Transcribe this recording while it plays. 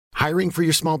Hiring for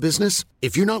your small business?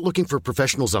 If you're not looking for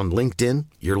professionals on LinkedIn,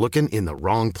 you're looking in the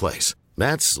wrong place.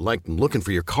 That's like looking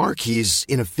for your car keys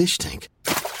in a fish tank.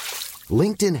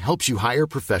 LinkedIn helps you hire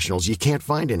professionals you can't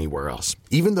find anywhere else,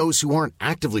 even those who aren't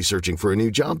actively searching for a new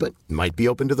job but might be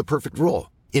open to the perfect role.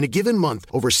 In a given month,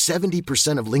 over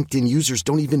 70% of LinkedIn users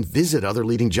don't even visit other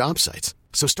leading job sites.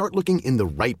 So start looking in the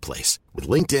right place. With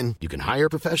LinkedIn, you can hire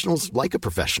professionals like a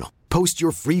professional. Post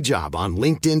your free job on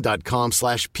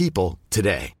linkedin.com/people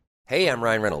today. Hey, I'm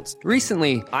Ryan Reynolds.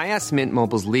 Recently, I asked Mint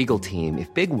Mobile's legal team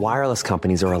if big wireless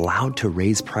companies are allowed to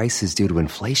raise prices due to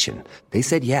inflation. They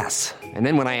said yes. And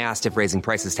then when I asked if raising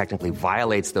prices technically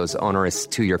violates those onerous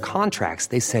two-year contracts,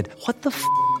 they said, "What the f***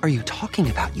 are you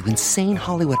talking about, you insane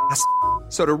Hollywood ass?"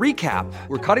 So to recap,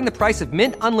 we're cutting the price of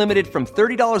Mint Unlimited from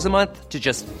 $30 a month to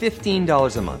just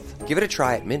 $15 a month. Give it a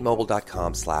try at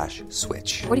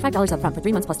mintmobile.com/switch. $45 up front for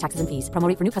 3 months plus taxes and fees. Promo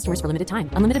rate for new customers for limited time.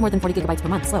 Unlimited more than 40 gigabytes per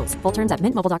month. Slows full terms at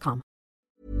mintmobile.com.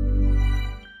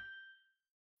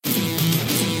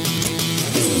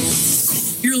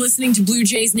 You're listening to Blue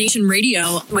Jays Nation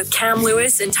Radio with Cam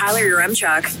Lewis and Tyler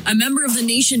Yaremchuk, a member of the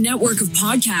Nation network of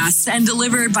podcasts and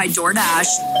delivered by DoorDash.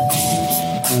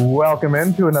 Welcome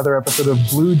into another episode of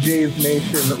Blue Jays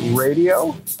Nation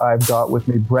Radio. I've got with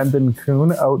me Brendan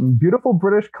Kuhn out in beautiful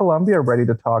British Columbia, ready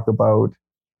to talk about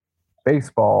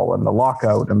baseball and the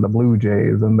lockout and the Blue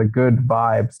Jays and the good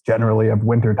vibes generally of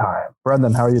wintertime.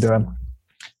 Brendan, how are you doing?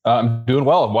 I'm doing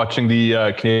well. I'm watching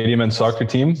the Canadian men's soccer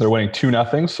team. They're winning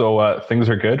 2-0, so things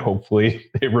are good. Hopefully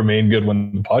they remain good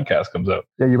when the podcast comes out.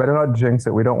 Yeah, you better not jinx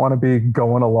it. We don't want to be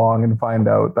going along and find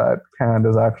out that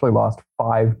Canada's actually lost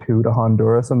 5-2 to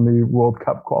Honduras in the World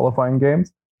Cup qualifying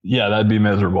games. Yeah, that'd be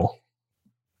miserable.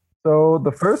 So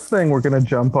the first thing we're going to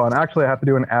jump on, actually I have to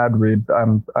do an ad read.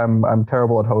 I'm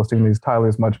terrible at hosting these.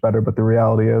 Tyler's much better, but the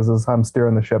reality is I'm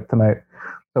steering the ship tonight.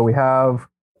 So we have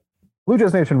Blue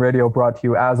Jays Nation Radio brought to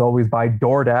you, as always, by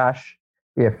DoorDash.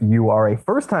 If you are a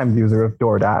first-time user of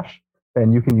DoorDash,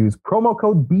 then you can use promo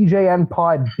code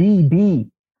BJNPODBB,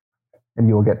 and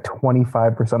you will get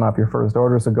 25% off your first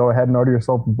order. So go ahead and order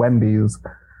yourself Wendy's,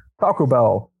 Taco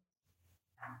Bell,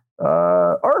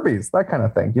 Arby's, that kind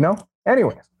of thing, you know?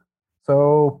 Anyways,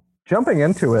 so jumping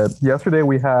into it, yesterday,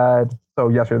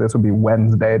 this would be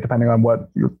Wednesday, depending on what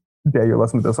day you're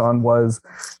listening to this on, was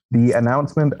the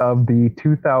announcement of the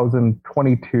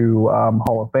 2022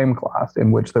 Hall of Fame class,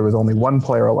 in which there was only one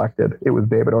player elected. It was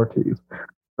David Ortiz.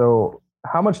 So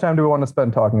how much time do we want to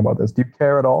spend talking about this? Do you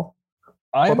care at all?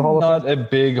 I'm not a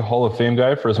big Hall of Fame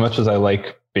guy. For as much as I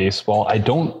like baseball, I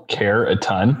don't care a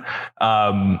ton.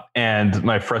 And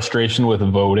my frustration with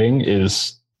voting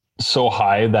is so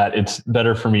high that it's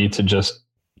better for me to just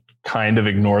kind of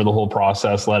ignore the whole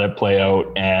process, let it play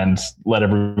out, and let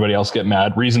everybody else get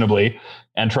mad reasonably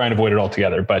and try and avoid it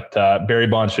altogether. But Barry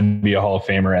Bonds should be a Hall of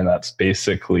Famer, and that's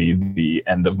basically the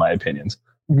end of my opinions.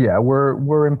 Yeah,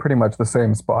 we're in pretty much the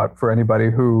same spot. For anybody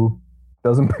who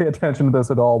doesn't pay attention to this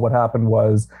at all, what happened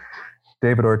was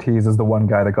David Ortiz is the one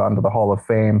guy that got into the Hall of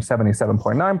Fame,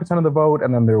 77.9% of the vote,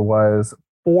 and then there was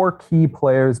 4 key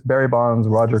players, Barry Bonds,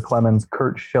 Roger Clemens,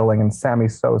 Curt Schilling, and Sammy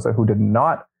Sosa, who did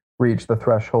not reach the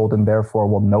threshold and therefore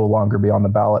will no longer be on the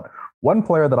ballot. One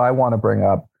player that I want to bring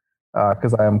up,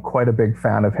 because I am quite a big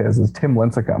fan of his, is Tim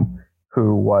Lincecum,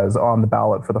 who was on the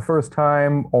ballot for the first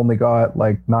time, only got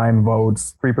like 9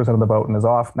 votes, 3% of the vote, and is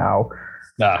off now.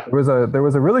 There was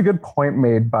a really good point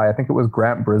made by, I think it was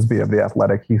Grant Brisbee of The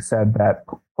Athletic. He said that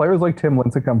players like Tim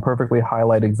Lincecum perfectly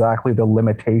highlight exactly the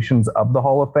limitations of the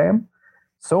Hall of Fame.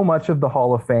 So much of the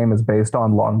Hall of Fame is based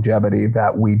on longevity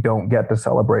that we don't get to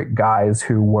celebrate guys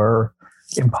who were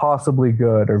impossibly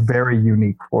good or very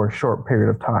unique for a short period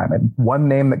of time. And one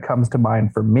name that comes to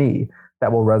mind for me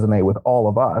that will resonate with all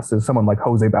of us is someone like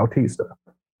Jose Bautista.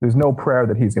 There's no prayer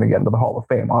that he's going to get into the Hall of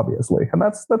Fame, obviously. And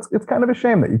it's kind of a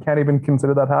shame that you can't even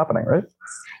consider that happening, right?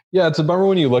 Yeah, it's a bummer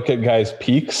when you look at guys'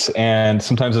 peaks and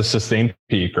sometimes a sustained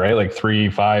peak, right? Like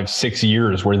 3, 5, 6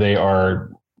 years where they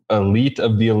are elite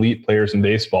of the elite players in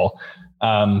baseball.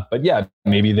 But yeah,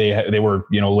 maybe they were,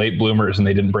 late bloomers and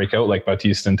they didn't break out like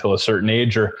Bautista until a certain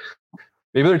age, or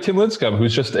maybe they're Tim Lincecum,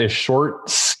 who's just a short,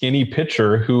 skinny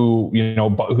pitcher who,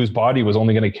 whose body was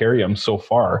only going to carry him so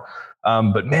far.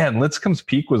 But man, Lincecum's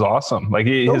peak was awesome. Like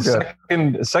his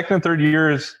second and third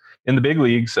years in the big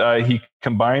leagues, he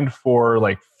combined for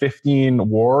like 15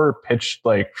 WAR, pitched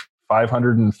like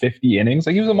 550 innings.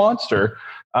 Like he was a monster.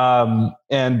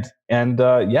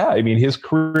 His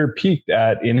career peaked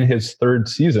in his third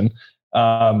season.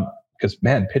 Because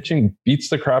man, pitching beats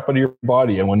the crap out of your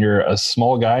body. And when you're a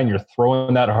small guy and you're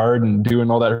throwing that hard and doing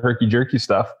all that herky jerky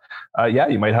stuff,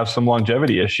 you might have some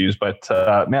longevity issues, but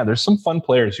man, there's some fun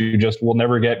players who just will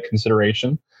never get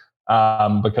consideration.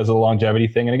 because of the longevity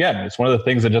thing. And again, it's one of the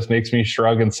things that just makes me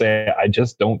shrug and say, I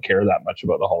just don't care that much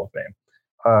about the Hall of Fame.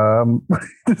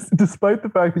 Despite the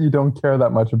fact that you don't care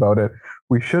that much about it,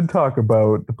 we should talk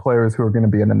about the players who are going to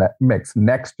be in the mix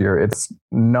next year. It's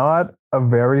not a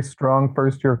very strong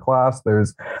first-year class.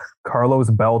 There's Carlos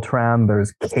Beltran,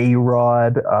 there's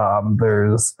K-Rod,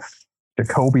 there's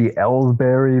Jacoby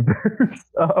Ellsbury, there's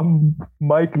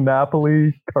Mike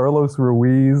Napoli, Carlos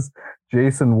Ruiz,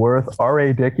 Jason Worth,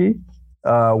 R.A. Dickey,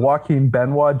 Joaquin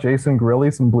Benoit, Jason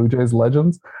Grilli, some Blue Jays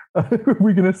legends. Are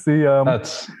we going to see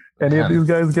any of these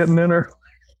guys getting in, or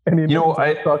any?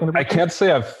 I can't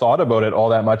say I've thought about it all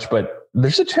that much, but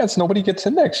there's a chance nobody gets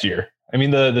in next year. I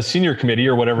mean, the senior committee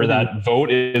or whatever that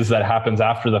vote is that happens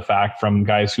after the fact from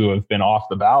guys who have been off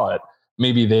the ballot.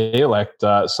 Maybe they elect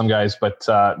some guys, but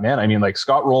man, I mean, like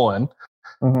Scott Rowland,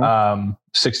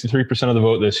 63% of the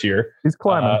vote this year. He's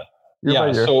climbing.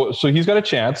 So he's got a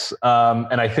chance.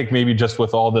 And I think maybe just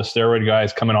with all the steroid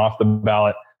guys coming off the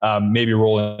ballot, maybe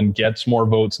Rowland gets more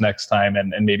votes next time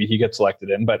and maybe he gets elected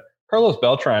in. But Carlos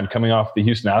Beltran coming off the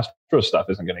Houston Astros stuff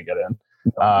isn't going to get in.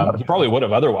 He probably would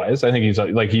have otherwise. I think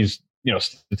he's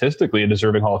statistically a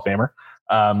deserving Hall of Famer.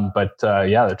 But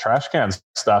the trash can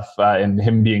stuff and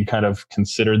him being kind of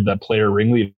considered the player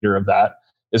ringleader of that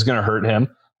is going to hurt him.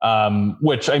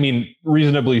 Which, I mean,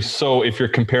 reasonably so if you're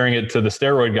comparing it to the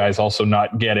steroid guys also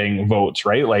not getting votes,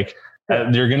 right? Like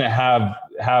they're going to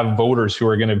have voters who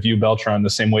are going to view Beltran the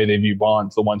same way they view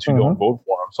Bonds, the ones who don't vote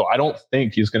for him. So I don't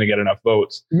think he's going to get enough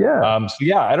votes. I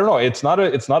don't know. It's not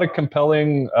a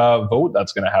compelling vote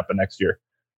that's going to happen next year.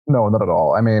 No, not at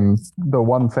all. I mean, the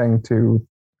one thing to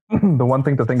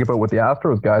think about with the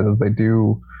Astros guys is they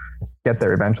do get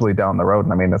there eventually down the road.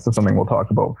 And I mean, this is something we'll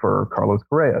talk about for Carlos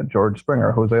Correa, George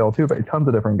Springer, Jose Altuve, tons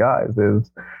of different guys.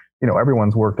 Is,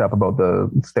 everyone's worked up about the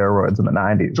steroids in the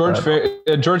 90s.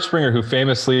 George Springer, who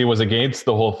famously was against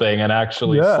the whole thing and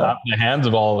actually slapped the hands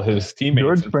of all his teammates.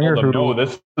 George Springer, no,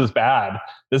 this is bad.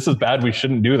 This is bad. We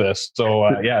shouldn't do this. So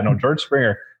George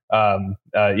Springer, not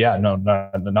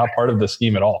part of the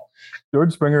scheme at all.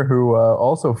 George Springer, who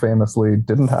also famously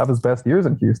didn't have his best years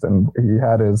in Houston. He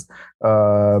had his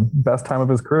best time of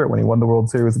his career when he won the World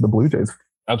Series of the Blue Jays.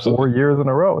 Absolutely. 4 years in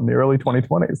a row in the early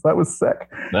 2020s. That was sick.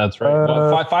 That's right.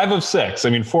 Well, 5 of 6. I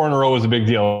mean, 4 in a row was a big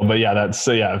deal, but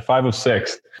 5 of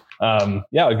 6. A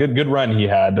good run he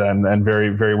had and very,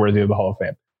 very worthy of the Hall of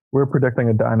Fame. We're predicting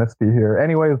a dynasty here.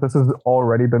 Anyways, this has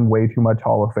already been way too much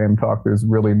Hall of Fame talk. There's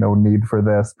really no need for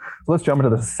this. So let's jump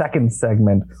into the second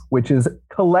segment, which is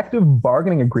collective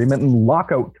bargaining agreement and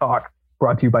lockout talk,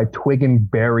 brought to you by Twig and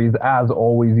Berries. As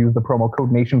always, use the promo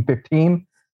code NATION15,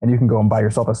 and you can go and buy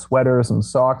yourself a sweater, some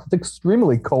socks. It's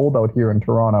extremely cold out here in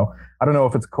Toronto. I don't know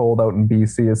if it's cold out in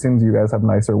BC. It seems you guys have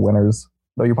nicer winters,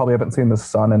 though you probably haven't seen the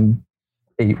sun in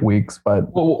 8 weeks, but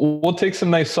we'll take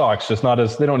some nice socks, just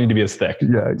they don't need to be as thick.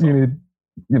 Yeah, you need,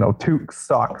 toques,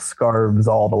 socks, scarves,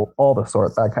 all the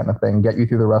sort, that kind of thing. Get you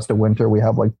through the rest of winter. We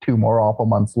have like 2 more awful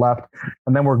months left,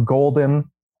 and then we're golden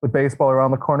with baseball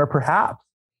around the corner. Perhaps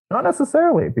not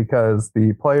necessarily, because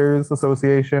the Players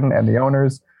Association and the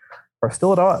owners are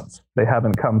still at odds. They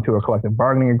haven't come to a collective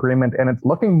bargaining agreement, and it's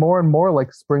looking more and more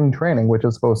like spring training, which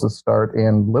is supposed to start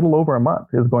in little over a month,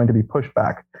 is going to be pushed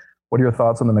back. What are your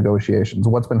thoughts on the negotiations?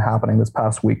 What's been happening this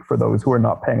past week for those who are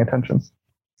not paying attention?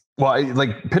 Well,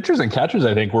 like pitchers and catchers,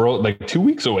 I think we're like 2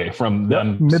 weeks away from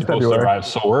them supposed to arrive.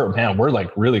 So we're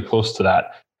like really close to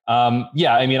that.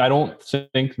 I mean, I don't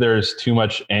think there's too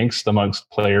much angst amongst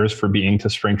players for being to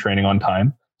spring training on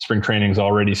time. Spring training is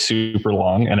already super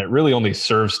long, and it really only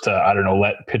serves to,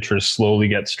 let pitchers slowly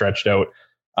get stretched out.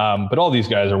 But all these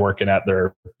guys are working at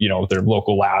their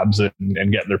local labs and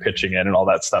getting their pitching in and all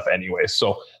that stuff anyway.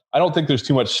 So I don't think there's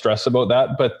too much stress about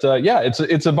that. But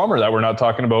it's a bummer that we're not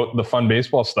talking about the fun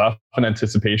baseball stuff in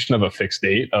anticipation of a fixed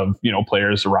date of,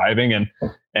 players arriving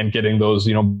and getting those,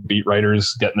 beat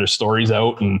writers getting their stories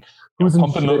out and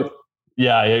pumping those.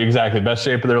 Yeah, exactly. Best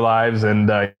shape of their lives. And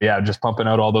just pumping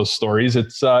out all those stories.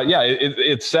 It's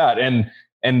it's sad.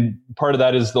 And part of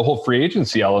that is the whole free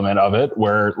agency element of it,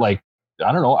 where like,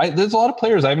 I don't know, there's a lot of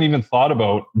players I haven't even thought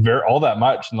about all that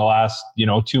much in the last,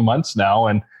 2 months now.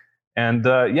 And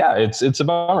it's a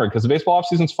bummer because the baseball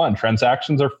offseason's fun.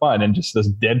 Transactions are fun. And just this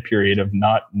dead period of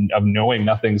knowing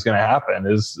nothing's going to happen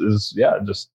is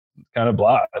just kind of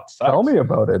blah. Tell me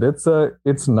about it.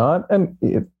 It's not, and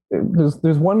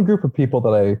there's one group of people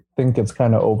that I think gets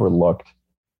kind of overlooked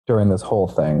during this whole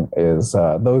thing is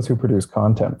those who produce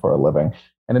content for a living.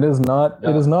 And it is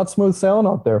not smooth sailing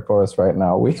out there for us right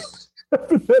now. We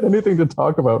haven't had anything to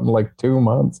talk about in like 2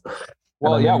 months.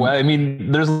 Well, I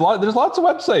mean, there's lots of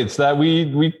websites that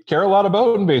we care a lot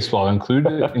about in baseball,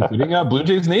 including Blue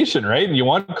Jays Nation, right? And you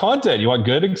want content, you want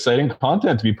good, exciting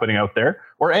content to be putting out there,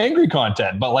 or angry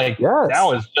content. But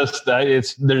now it's just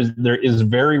there is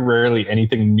very rarely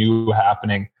anything new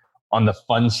happening on the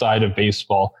fun side of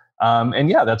baseball.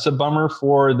 And that's a bummer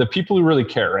for the people who really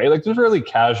care, right? Like, there's really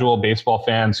casual baseball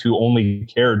fans who only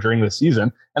care during the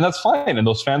season, and that's fine. And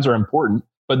those fans are important.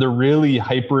 But the really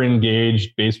hyper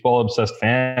engaged, baseball obsessed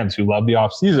fans who love the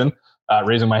off season,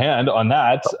 raising my hand on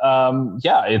that.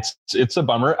 It's a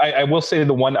bummer. I will say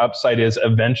the one upside is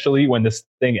eventually when this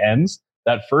thing ends,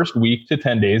 that first week to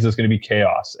 10 days is going to be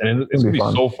chaos, and it's going to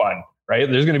be so fun, right?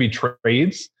 There's going to be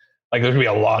trades. Like, there's going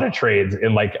to be a lot of trades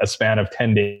in like a span of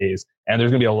 10 days, and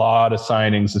there's going to be a lot of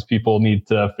signings as people need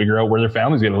to figure out where their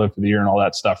family's going to live for the year and all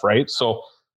that stuff, right? So.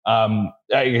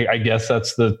 I guess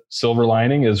that's the silver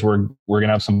lining, is we're going to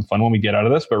have some fun when we get out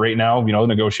of this. But right now,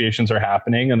 negotiations are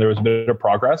happening, and there was a bit of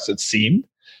progress, it seemed,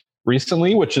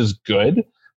 recently, which is good.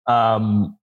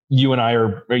 You and I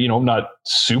are, not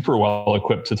super well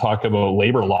equipped to talk about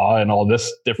labor law and all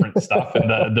this different stuff, and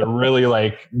the really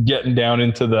like getting down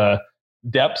into the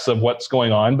depths of what's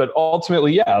going on. But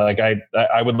ultimately,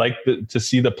 I would like to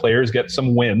see the players get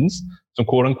some wins, some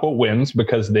quote unquote wins,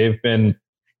 because they've been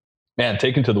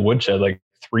taken to the woodshed like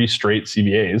 3 straight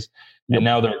CBAs. Yep. And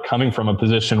now they're coming from a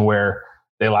position where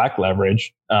they lack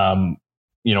leverage.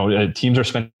 Teams are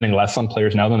spending less on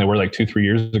players now than they were like 2-3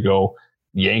 years ago.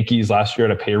 Yankees last year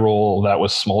had a payroll that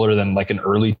was smaller than like an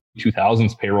early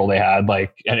 2000s payroll they had.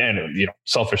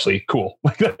 Selfishly, cool.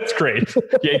 Like, that's great.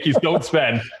 Yankees don't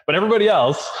spend, but everybody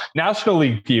else, National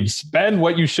League teams, spend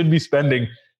what you should be spending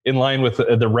in line with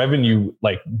the revenue,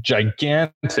 like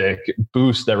gigantic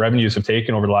boost that revenues have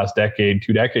taken over the last 2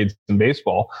 decades in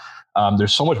baseball.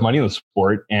 There's so much money in the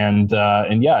sport, and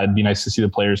it'd be nice to see the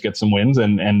players get some wins.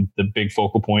 And the big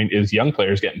focal point is young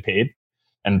players getting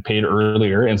paid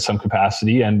earlier in some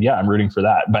capacity. And I'm rooting for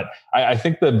that. But I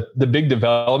think the big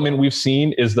development we've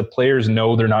seen is the players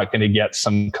know they're not going to get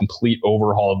some complete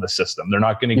overhaul of the system. They're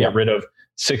not going to get rid of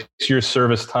 6 years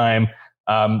service time.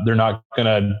 They're not going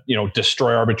to,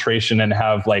 destroy arbitration and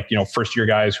have first year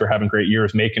guys who are having great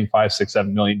years making $5, $6,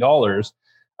 $7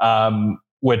 million,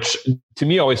 which to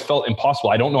me always felt impossible.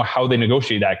 I don't know how they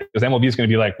negotiate that, because MLB is going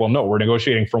to be like, well, no, we're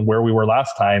negotiating from where we were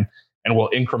last time, and we'll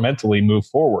incrementally move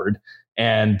forward.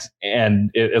 And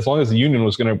as long as the union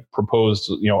was going to propose,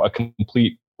 a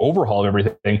complete overhaul of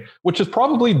everything, which is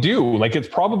probably due, like, it's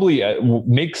probably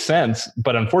makes sense.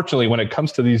 But unfortunately, when it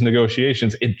comes to these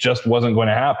negotiations, it just wasn't going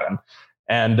to happen.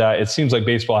 And it seems like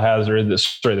baseball has,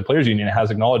 the players union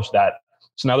has acknowledged that.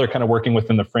 So now they're kind of working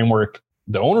within the framework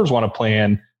the owners want to play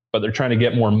in, but they're trying to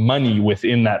get more money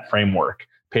within that framework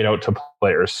paid out to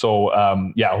players. So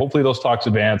hopefully those talks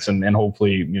advance, and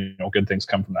hopefully, good things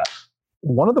come from that.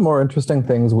 One of the more interesting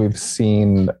things we've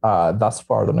seen thus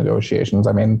far, the negotiations,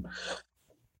 I mean,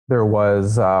 there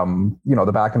was,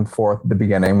 the back and forth at the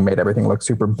beginning made everything look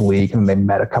super bleak, and they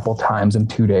met a couple times in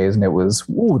 2 days, and it was,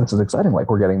 this is exciting. Like,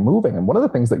 we're getting moving. And one of the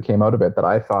things that came out of it that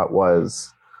I thought it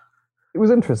was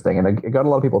interesting, and it got a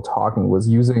lot of people talking, was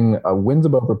using a wins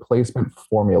above replacement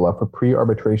formula for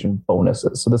pre-arbitration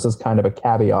bonuses. So this is kind of a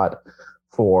caveat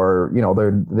for,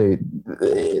 the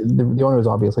owners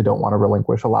obviously don't want to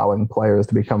relinquish allowing players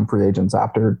to become free agents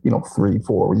after,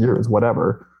 3-4 years,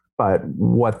 whatever. But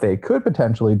what they could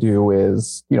potentially do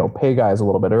is, pay guys a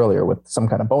little bit earlier with some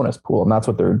kind of bonus pool. And that's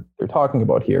what they're talking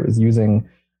about here, is using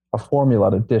a formula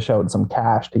to dish out some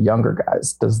cash to younger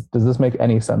guys. Does this make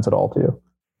any sense at all to you?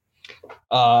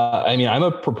 I'm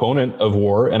a proponent of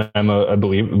WAR, and I'm a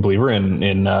believer in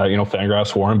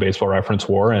Fangraphs WAR and Baseball Reference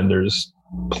WAR. And there's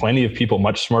plenty of people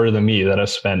much smarter than me that have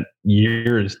spent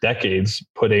years, decades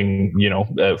putting,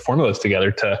 formulas together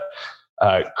to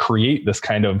create this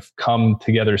kind of come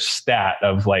together stat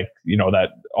of that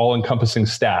all encompassing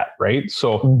stat. Right.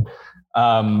 So,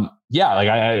 I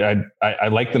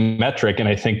like the metric, and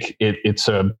I think it's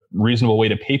a reasonable way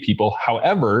to pay people.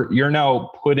 However, you're now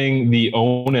putting the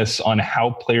onus on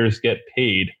how players get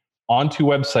paid onto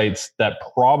websites that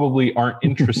probably aren't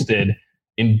interested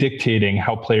in dictating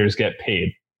how players get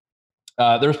paid.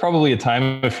 There was probably a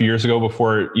time a few years ago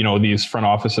before, these front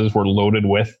offices were loaded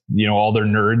with, all their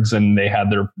nerds, and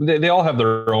they all have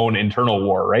their own internal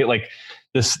war, right? Like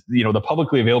this, the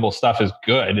publicly available stuff is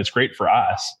good. It's great for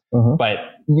us, but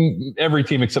every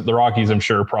team except the Rockies, I'm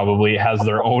sure, probably has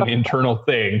their own internal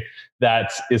thing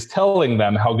that is telling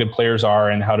them how good players are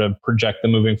and how to project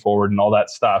them moving forward and all that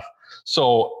stuff.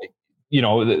 So,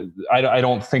 I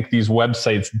don't think these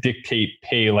websites dictate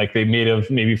pay like they made of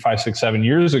maybe 5, 6, 7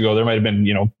 years ago. There might have been,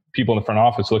 people in the front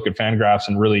office look at Fangraphs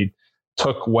and really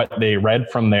took what they read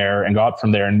from there and got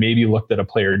from there and maybe looked at a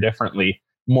player differently,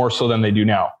 more so than they do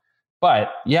now.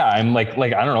 But yeah, I'm like,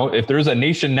 I don't know, if there's a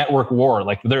nation network war,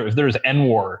 like if there's N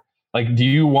war, like, do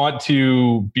you want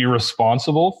to be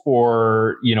responsible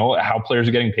for, how players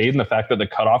are getting paid and the fact that the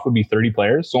cutoff would be 30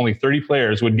 players? So only 30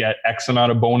 players would get X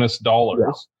amount of bonus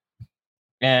dollars. Yeah.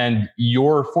 And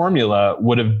your formula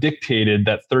would have dictated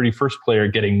that 31st player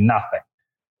getting nothing.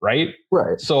 Right.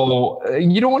 So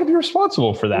you don't want to be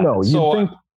responsible for that. No,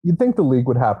 you'd think the league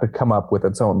would have to come up with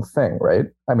its own thing, right?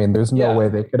 I mean, there's no way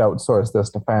they could outsource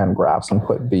this to Fangraphs and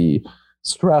put the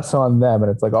stress on them.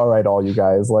 And it's like, all right, all you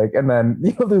guys, like, and then,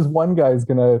 there's one guy's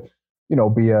going to,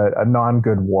 be a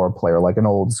non-good war player, like an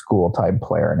old school type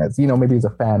player. And it's, maybe he's a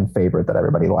fan favorite that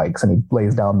everybody likes and he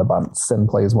lays down the bunts and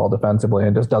plays well defensively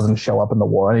and just doesn't show up in the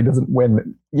war and he doesn't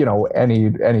win,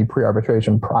 any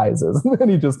pre-arbitration prizes. And then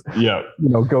he just,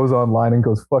 goes online and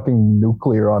goes fucking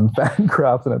nuclear on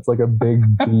Fangraphs. And it's like a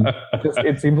big beat.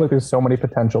 It seems like there's so many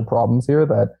potential problems here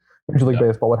that Major League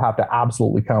Baseball would have to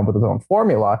absolutely come up with its own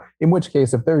formula, in which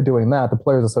case, if they're doing that, the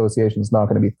Players Association is not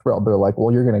going to be thrilled. They're like,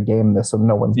 well, you're going to game this so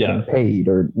no one's getting paid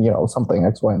or, something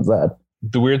X, Y, and Z.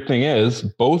 The weird thing is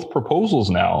both proposals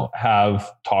now have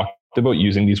talked about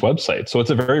using these websites. So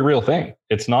it's a very real thing.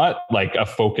 It's not like a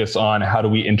focus on how do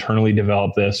we internally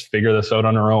develop this, figure this out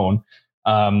on our own.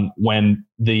 When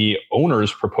the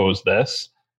owners proposed this,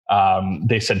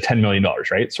 they said $10 million,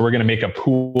 right? So we're going to make a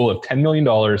pool of $10 million.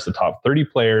 The top 30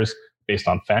 players based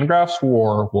on Fangraphs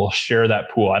WAR will share that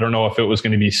pool. I don't know if it was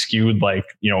going to be skewed like,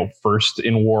 first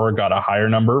in WAR got a higher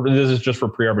number. This is just for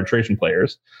pre-arbitration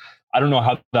players. I don't know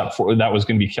how that was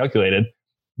going to be calculated.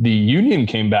 The union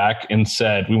came back and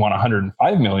said, we want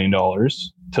 $105 million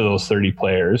to those 30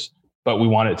 players, but we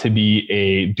want it to be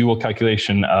a dual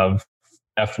calculation of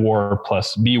F WAR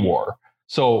plus B WAR.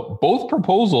 So both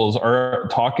proposals are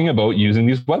talking about using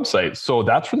these websites. So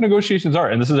that's where the negotiations are.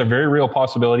 And this is a very real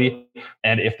possibility.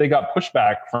 And if they got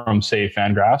pushback from, say,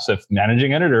 Fangraphs, if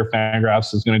managing editor of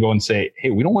Fangraphs is going to go and say,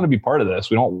 hey, we don't want to be part of this,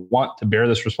 we don't want to bear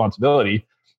this responsibility,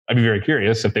 I'd be very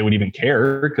curious if they would even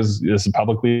care, because this is a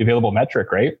publicly available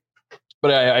metric, right?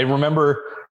 But I remember,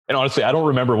 and honestly, I don't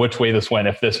remember which way this went,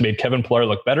 if this made Kevin Pillar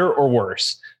look better or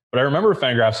worse. But I remember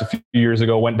Fangraphs a few years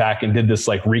ago went back and did this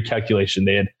like recalculation.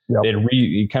 They had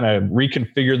kind of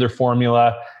reconfigured their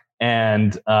formula.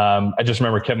 And I just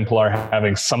remember Kevin Pillar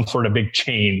having some sort of big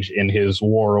change in his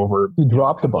war over. He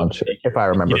dropped a bunch, if I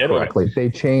remember correctly. They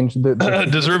changed the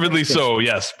deservedly so.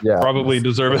 Yes, probably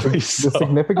deservedly so. The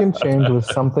significant change was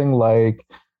something like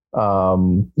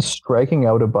striking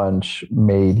out a bunch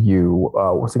made you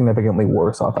significantly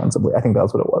worse offensively. I think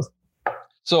that's what it was.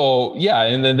 So, yeah.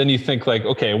 And then you think like,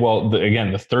 okay, well, the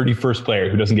 31st player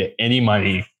who doesn't get any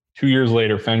money, 2 years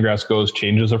later, Fangraphs goes,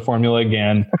 changes their formula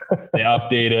again. They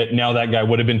update it. Now that guy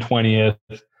would have been 20th.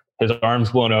 His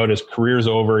arm's blown out. His career's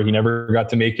over. He never got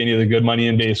to make any of the good money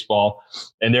in baseball.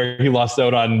 And there he lost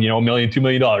out on, $1 million, $2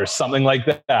 million, something like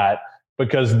that,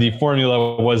 because the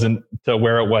formula wasn't to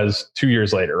where it was 2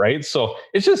 years later. Right. So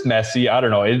it's just messy. I don't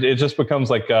know. It just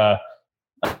becomes like a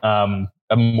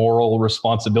moral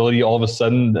responsibility all of a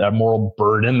sudden, a moral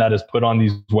burden that is put on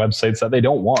these websites that they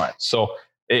don't want. So,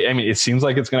 it seems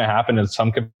like it's going to happen in some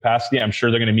capacity. I'm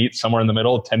sure they're going to meet somewhere in the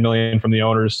middle, 10 million from the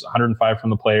owners, 105 from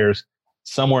the players,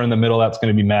 somewhere in the middle that's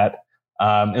going to be met.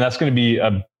 And that's going to be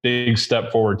a big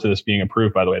step forward to this being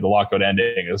approved, by the way. The lockout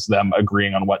ending is them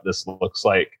agreeing on what this looks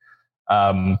like.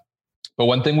 But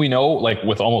one thing we know, like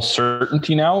with almost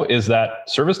certainty now, is that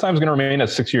service time is going to remain at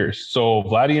 6 years. So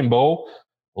Vladdy and Bo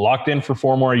locked in for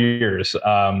 4 more years.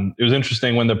 It was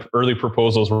interesting when the early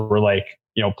proposals were like,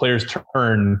 players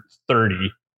turn 30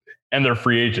 and they're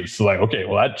free agents. So like, okay,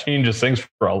 well, that changes things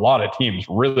for a lot of teams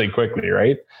really quickly,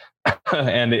 right?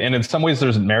 and in some ways,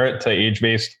 there's merit to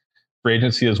age-based free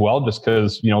agency as well, just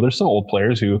because, there's some old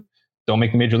players who don't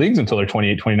make the major leagues until they're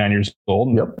 28, 29 years old.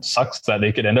 And it sucks that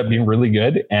they could end up being really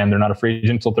good and they're not a free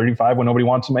agent until 35 when nobody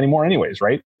wants them anymore anyways,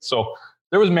 right? So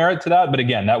there was merit to that. But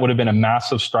again, that would have been a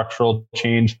massive structural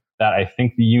change that I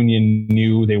think the union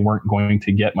knew they weren't going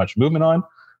to get much movement on.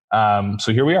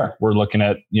 So here we are. We're looking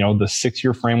at, the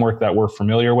 6-year framework that we're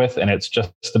familiar with, and it's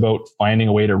just about finding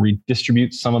a way to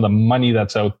redistribute some of the money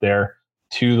that's out there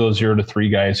to those 0 to 3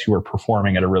 guys who are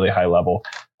performing at a really high level,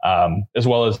 as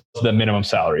well as the minimum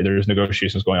salary. There's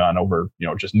negotiations going on over,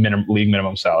 just league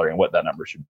minimum salary and what that number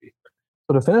should be.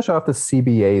 So to finish off the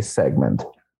CBA segment,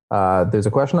 there's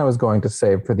a question I was going to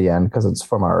save for the end because it's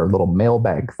from our little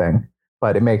mailbag thing,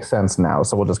 but it makes sense now.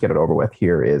 So we'll just get it over with.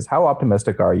 Here is, how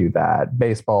optimistic are you that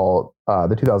baseball,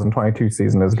 the 2022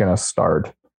 season is going to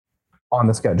start on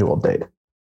the scheduled date? Do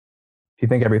you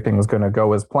think everything is going to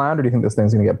go as planned, or do you think this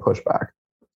thing's going to get pushed back?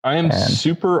 I am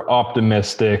super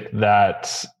optimistic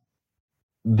that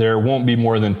there won't be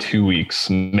more than 2 weeks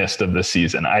missed of the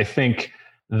season. I think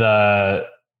I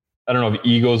don't know if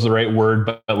ego is the right word,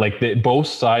 but like both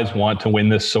sides want to win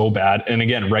this so bad. And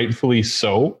again, rightfully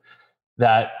so,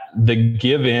 that the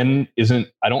give in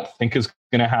I don't think is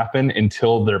going to happen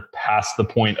until they're past the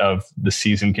point of the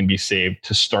season can be saved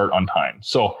to start on time.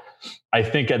 So I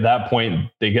think at that point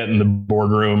they get in the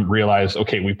boardroom, realize,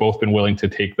 okay, we've both been willing to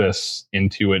take this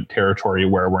into a territory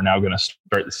where we're now going to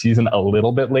start the season a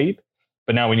little bit late,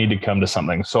 but now we need to come to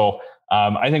something. So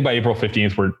I think by April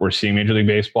 15th, we're seeing Major League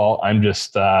Baseball. I'm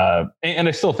just, and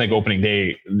I still think opening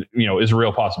day, is a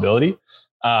real possibility.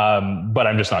 But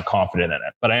I'm just not confident in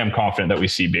it. But I am confident that we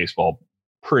see baseball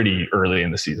pretty early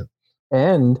in the season.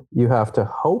 And you have to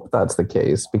hope that's the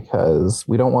case, because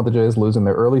we don't want the Jays losing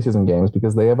their early season games,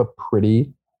 because they have a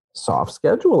pretty soft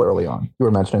schedule early on. You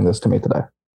were mentioning this to me today.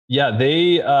 Yeah,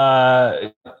 they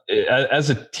as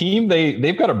a team,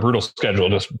 they've got a brutal schedule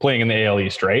just playing in the AL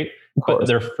East, right? But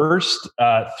their first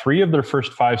 3 of their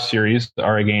first 5 series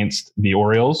are against the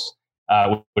Orioles,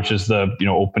 which is the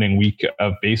opening week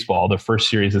of baseball. The first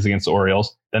series is against the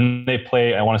Orioles. Then they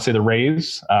play, I want to say, the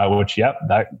Rays, which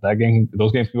that game,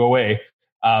 those games can go away.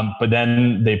 But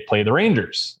then they play the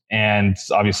Rangers, and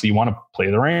obviously you want to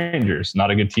play the Rangers. Not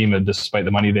a good team, despite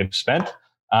the money they've spent.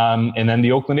 And then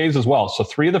the Oakland A's as well. So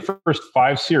 3 of the first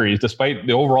 5 series, despite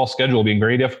the overall schedule being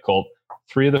very difficult,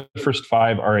 3 of the first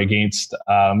 5 are against,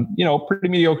 pretty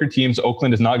mediocre teams.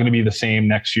 Oakland is not going to be the same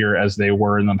next year as they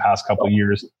were in the past couple of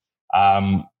years.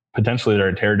 Potentially they're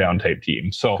a teardown type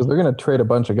team. So they're going to trade a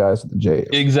bunch of guys to the Jays.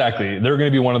 Exactly. They're going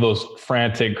to be one of those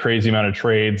frantic, crazy amount of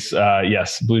trades.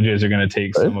 Yes, Blue Jays are going to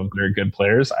take some of their good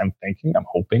players. I'm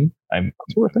hoping. That's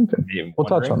what we're thinking. We'll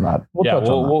touch on that.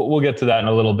 We'll get to that in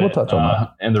a little bit. We'll touch on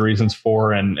that. And the reasons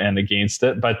for and against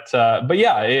it. But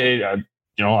yeah,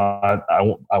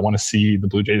 I want to see the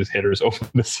Blue Jays hitters open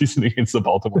the season against the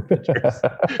Baltimore pitchers.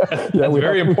 That's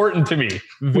very important to me.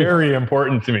 Very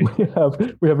important to me.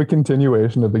 We have a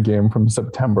continuation of the game from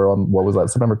September on, what was that,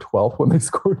 September 12th, when they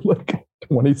scored like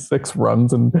 26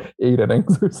 runs in 8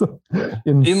 innings or something.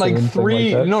 In like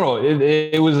 3,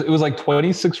 it was like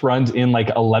 26 runs in like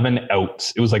 11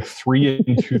 outs. It was like 3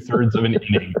 2/3 of an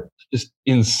inning. Just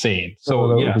insane.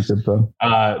 So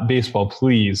baseball,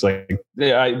 please,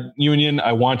 Union,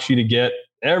 I want you to get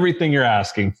everything you're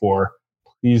asking for.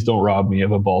 Please don't rob me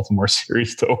of a Baltimore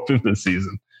series to open the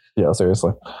season. Yeah,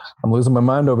 seriously. I'm losing my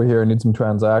mind over here. I need some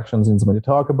transactions, need something to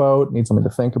talk about, need something to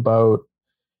think about.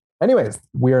 Anyways,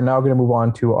 we are now going to move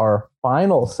on to our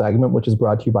final segment, which is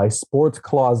brought to you by Sports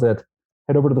Closet.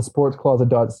 Head over to the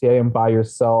sportscloset.ca and buy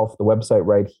yourself. The website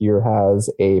right here has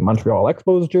a Montreal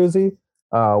Expos jersey.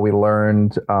 We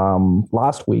learned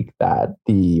last week that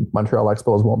the Montreal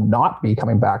Expos will not be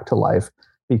coming back to life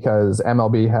because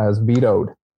MLB has vetoed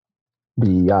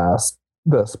the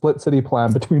split city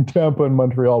plan between Tampa and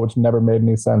Montreal, which never made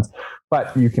any sense.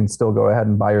 But you can still go ahead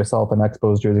and buy yourself an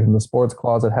Expos jersey from the Sports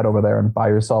Closet. Head over there and buy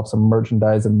yourself some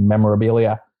merchandise and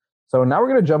memorabilia. So now we're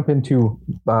going to jump into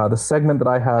the segment that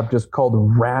I have just called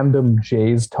Random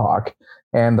Jays Talk.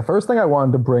 And the first thing I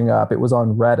wanted to bring up, it was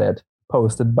on Reddit,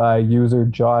 posted by user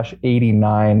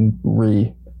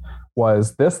Josh89Re,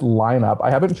 was this lineup. I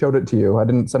haven't showed it to you. I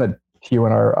didn't send it to you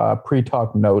in our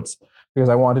pre-talk notes because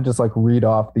I want to just like read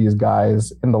off these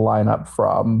guys in the lineup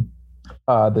from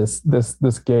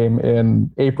this game in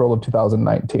April of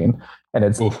 2019. And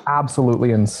it's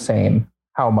absolutely insane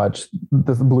how much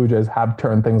the Blue Jays have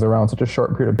turned things around in such a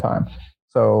short period of time.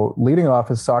 So leading off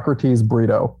is Socrates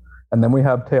Brito. And then we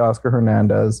have Teoscar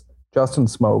Hernandez, Justin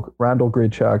Smoke, Randall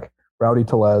Grichuk, Rowdy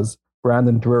Tellez,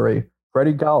 Brandon Drury,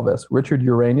 Freddie Galvis, Richard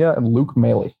Urania, and Luke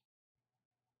Maile.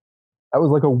 That was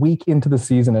like a week into the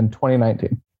season in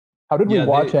 2019. How did we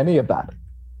watch any of that?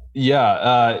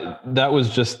 Yeah, that was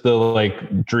just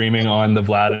the dreaming on the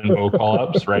Vlad and Bo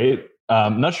call-ups, right?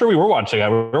 Not sure we were watching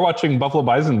that. We were watching Buffalo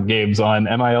Bison games on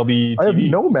MILB TV. I have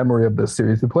no memory of this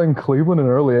series. They're playing Cleveland in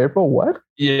early April. What?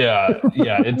 Yeah.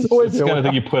 It's the kind of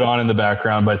thing you put on in the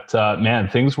background. But man,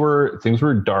 things were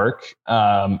dark,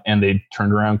 and they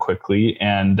turned around quickly.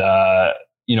 And I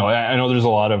know there's a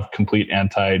lot of complete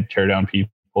anti-teardown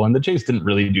people, and the Jays didn't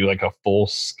really do like a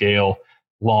full-scale,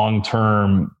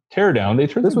 long-term teardown. They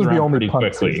turned things around pretty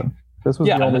quickly. Season. This was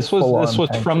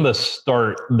from the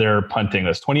start. They're punting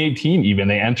this 2018. Even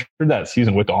they entered that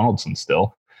season with Donaldson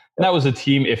still, and that was a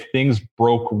team. If things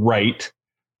broke right,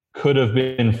 could have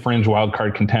been fringe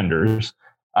wildcard contenders.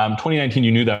 2019,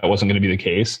 you knew that wasn't going to be the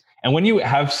case. And when you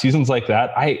have seasons like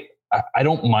that, I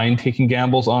don't mind taking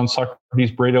gambles on Socrates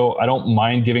Brito. I don't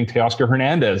mind giving Teoscar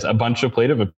Hernandez a bunch of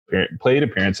plate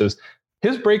appearances.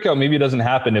 his breakout maybe doesn't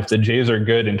happen if the Jays are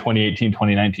good in 2018,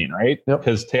 2019, right?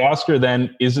 Because Teoscar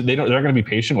then they're not going to be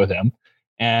patient with him.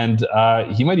 And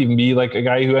he might even be like a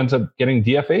guy who ends up getting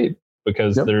DFA'd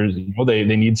because there's, they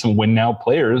need some win now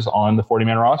players on the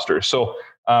 40-man roster. So,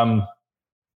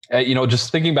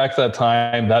 just thinking back to that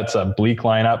time, that's a bleak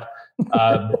lineup.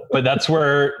 But that's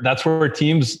where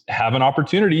teams have an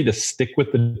opportunity to stick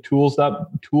with the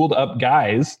tooled up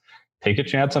guys, take a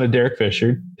chance on a Derek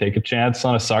Fisher, take a chance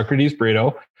on a Socrates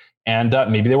Brito, and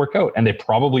maybe they work out, and they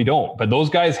probably don't. But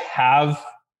those guys have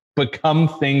become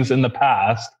things in the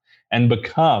past and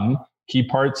become key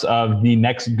parts of the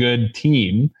next good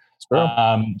team.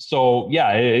 Essentially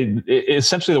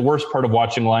the worst part of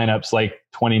watching lineups like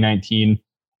 2019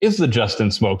 is the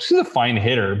Justin Smoakes. He's a fine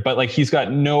hitter, but like he's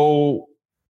got no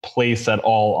place at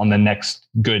all on the next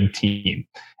good team.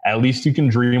 At least you can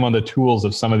dream on the tools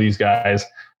of some of these guys,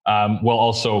 while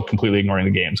also completely ignoring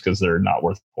the games because they're not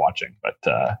worth watching. But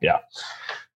yeah.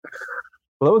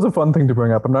 Well, that was a fun thing to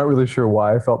bring up. I'm not really sure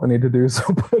why I felt the need to do so,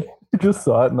 but I just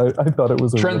saw it and I thought it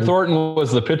was Trent Thornton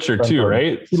was the pitcher too,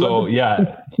 right? So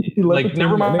like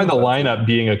never mind the lineup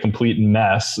being a complete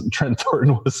mess. Trent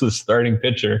Thornton was the starting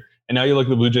pitcher. And now you look at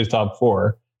the Blue Jays top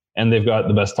four and they've got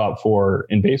the best top four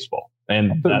in baseball.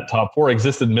 And that top four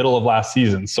existed middle of last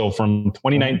season. So from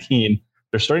 2019,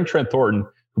 they're starting Trent Thornton,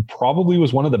 who probably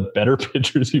was one of the better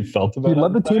pitchers you felt about. He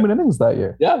led the team in innings that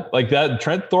year. Yeah, like that.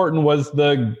 Trent Thornton was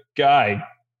the guy,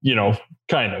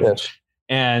 kind of. Yes.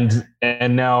 And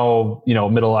now,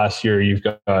 middle last year, you've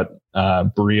got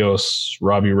Barrios,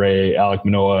 Robbie Ray, Alek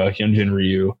Manoah, Hyunjin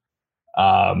Ryu.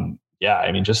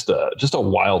 Just a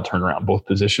wild turnaround, both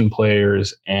position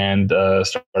players and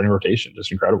starting rotation.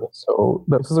 Just incredible. So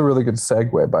this is a really good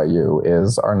segue by you.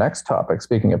 Is our next topic,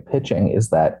 speaking of pitching,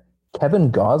 is that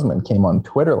Kevin Gausman came on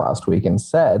Twitter last week and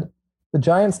said the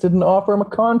Giants didn't offer him a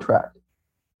contract.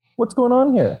 What's going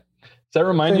on here? Does that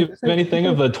remind you of anything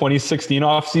of the 2016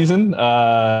 offseason?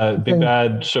 Big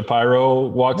Bad Shapiro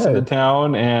walks into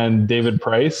town and David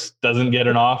Price doesn't get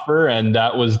an offer. And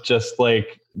that was just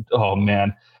like, oh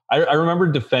man, I remember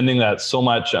defending that so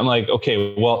much. I'm like,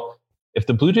 okay, well, if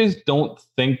the Blue Jays don't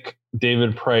think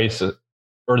David Price,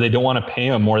 or they don't want to pay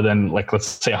him more than like, let's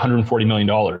say $140 million,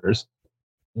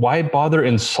 why bother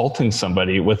insulting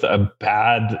somebody with a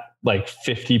bad, like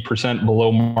 50%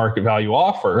 below market value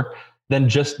offer than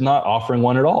just not offering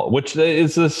one at all, which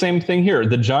is the same thing here.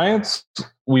 The Giants,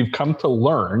 we've come to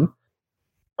learn,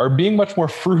 are being much more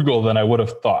frugal than I would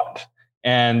have thought.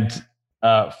 And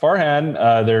Farhan,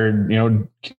 their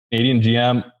Canadian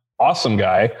GM, awesome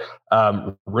guy,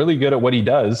 really good at what he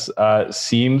does,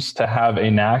 seems to have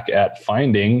a knack at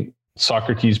finding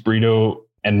Socrates Brito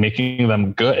and making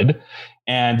them good.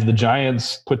 And the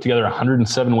Giants put together a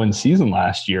 107-win season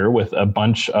last year with a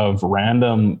bunch of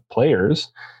random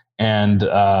players. And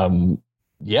I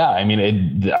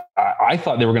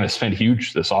thought they were going to spend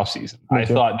huge this offseason. I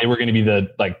thought they were going to be the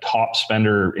top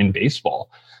spender in baseball.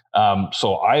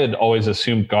 So I had always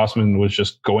assumed Gausman was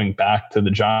just going back to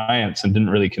the Giants and didn't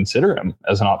really consider him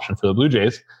as an option for the Blue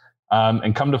Jays.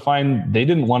 And come to find, they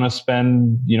didn't want to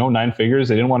spend, 9 figures.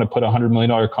 They didn't want to put $100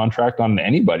 million contract on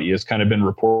anybody. It's kind of been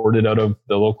reported out of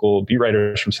the local beat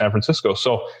writers from San Francisco.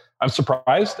 So I'm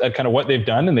surprised at kind of what they've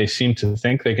done. And they seem to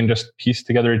think they can just piece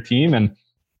together a team and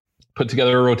put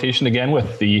together a rotation again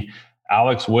with the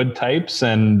Alex Wood types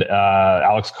and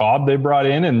Alex Cobb they brought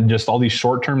in, and just all these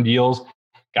short-term deals,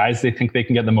 guys they think they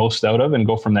can get the most out of and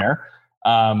go from there.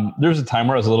 There was a time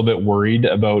where I was a little bit worried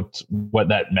about what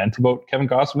that meant about Kevin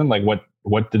Gausman. Like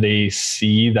what do they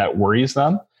see that worries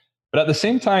them? But at the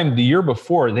same time, the year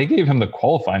before, they gave him the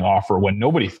qualifying offer when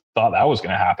nobody thought that was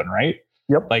going to happen, right?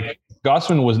 Yep. Like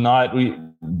Gausman was not,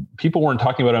 people weren't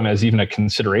talking about him as even a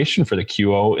consideration for the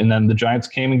QO. And then the Giants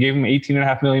came and gave him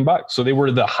 $18.5 million. So they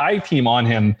were the high team on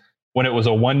him when it was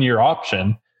a 1-year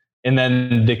option. And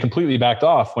then they completely backed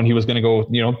off when he was going to go,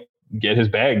 get his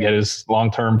bag, get his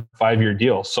long-term 5-year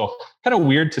deal. So kind of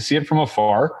weird to see it from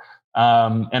afar.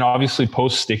 And obviously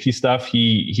post sticky stuff,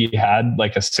 he had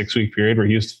like a 6-week period where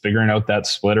he was figuring out that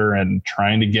splitter and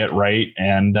trying to get right.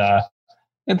 And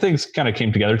things kind of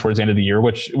came together towards the end of the year,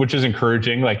 which is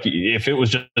encouraging. Like if it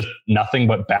was just nothing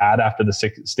but bad after the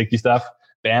sticky stuff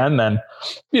ban, then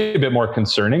it'd be a bit more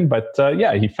concerning. But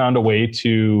he found a way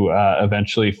to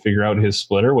eventually figure out his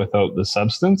splitter without the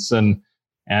substance and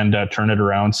turn it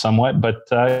around somewhat. But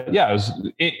it was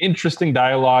interesting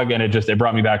dialogue, and it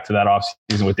brought me back to that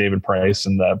offseason with David Price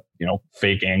and the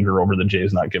fake anger over the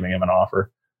Jays not giving him an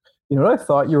offer. You know what I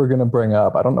thought you were going to bring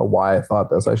up? I don't know why I thought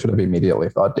this. I should have immediately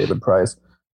thought David Price.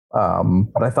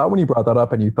 But I thought when you brought that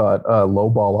up and you thought low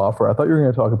ball offer, I thought you were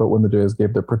going to talk about when the Jays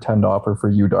gave their pretend offer for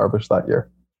Yu Darvish that year.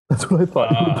 That's what I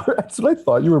thought. That's what I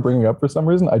thought you were bringing up for some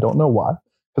reason. I don't know why,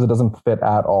 because it doesn't fit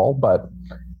at all. But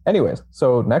anyways,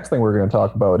 so next thing we're going to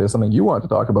talk about is something you want to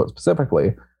talk about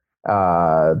specifically.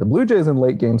 The Blue Jays in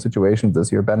late game situations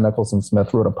this year. Ben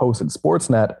Nicholson-Smith wrote a post at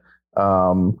Sportsnet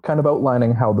kind of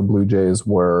outlining how the Blue Jays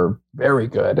were very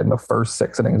good in the first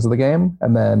 6 innings of the game,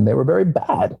 and then they were very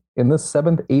bad in the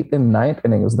 7th, 8th, and 9th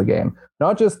innings of the game.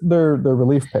 Not just their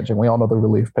relief pitching. We all know the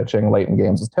relief pitching late in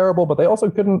games is terrible, but they also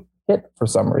couldn't hit for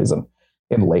some reason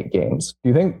in late games. Do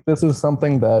you think this is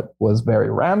something that was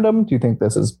very random? Do you think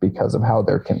this is because of how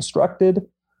they're constructed?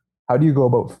 How do you go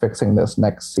about fixing this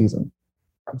next season?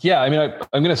 Yeah, I mean,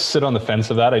 I'm going to sit on the fence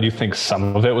of that. I do think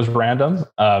some of it was random,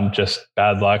 just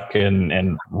bad luck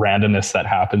and randomness that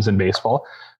happens in baseball.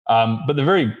 But the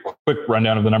very quick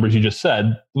rundown of the numbers you just said,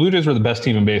 the Blue Jays were the best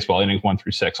team in baseball, innings 1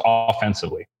 through 6,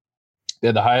 offensively. They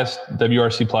had the highest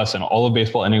WRC plus in all of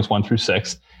baseball, innings 1 through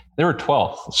 6. They were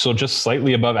 12th, so just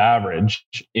slightly above average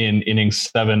in innings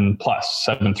 7 plus,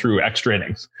 7 through extra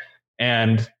innings.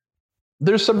 And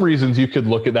there's some reasons you could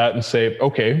look at that and say,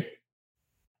 okay,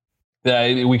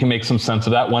 we can make some sense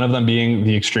of that. One of them being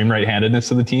the extreme right-handedness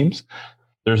of the teams.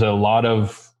 There's a lot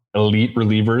of elite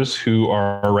relievers who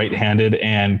are right-handed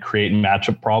and create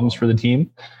matchup problems for the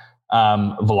team.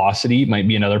 Velocity might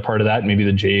be another part of that. Maybe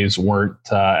the Jays weren't,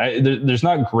 there's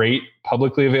not great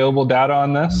publicly available data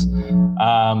on this.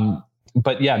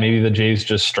 But yeah, maybe the Jays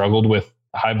just struggled with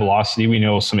high velocity. We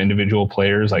know some individual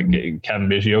players like Kevin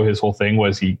Biggio, his whole thing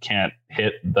was he can't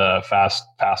hit the fast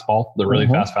fastball, the really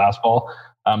fast fastball.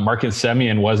 Marcus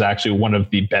Semien was actually one of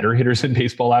the better hitters in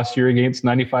baseball last year against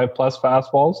 95 plus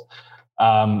fastballs.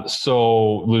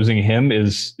 So losing him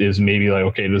is maybe like,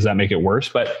 okay, does that make it worse?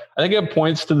 But I think it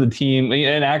points to the team,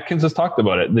 and Atkins has talked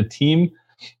about it. The team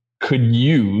could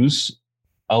use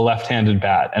a left-handed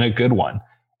bat, and a good one.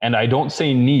 And I don't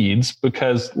say needs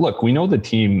because look, we know the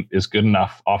team is good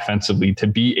enough offensively to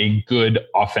be a good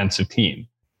offensive team.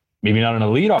 Maybe not an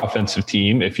elite offensive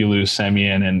team if you lose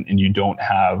Semien and you don't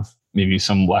have maybe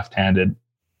some left-handed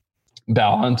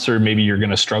balance, or maybe you're going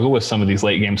to struggle with some of these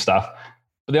late game stuff.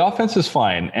 But the offense is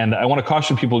fine. And I want to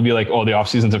caution people to be like, oh, the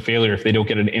offseason's a failure if they don't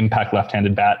get an impact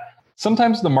left-handed bat.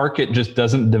 Sometimes the market just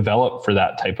doesn't develop for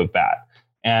that type of bat.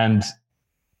 And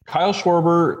Kyle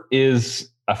Schwarber is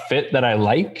a fit that I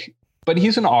like, but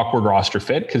he's an awkward roster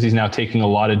fit because he's now taking a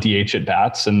lot of DH at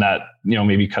bats, and that,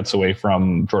 maybe cuts away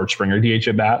from George Springer DH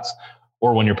at bats.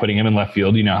 Or when you're putting him in left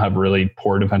field, you now have really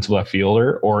poor defensive left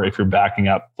fielder. Or if you're backing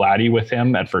up Vladdy with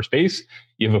him at first base,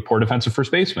 you have a poor defensive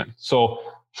first baseman. So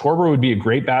Schwarber would be a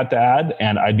great bat to add,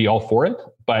 and I'd be all for it,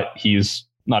 but he's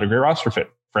not a great roster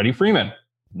fit. Freddie Freeman,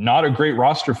 not a great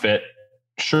roster fit.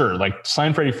 Sure, like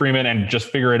sign Freddie Freeman and just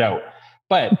figure it out.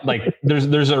 But like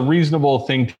there's a reasonable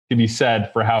thing to be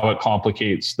said for how it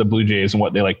complicates the Blue Jays and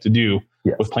what they like to do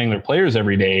with playing their players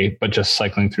every day, but just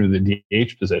cycling through the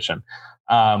DH position.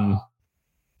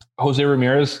 Jose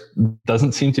Ramirez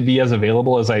doesn't seem to be as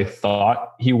available as I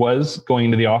thought he was going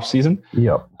into the offseason.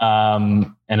 Yep.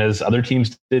 And as other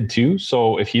teams did too.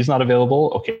 So if he's not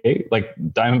available, okay, like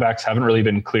Diamondbacks haven't really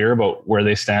been clear about where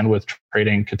they stand with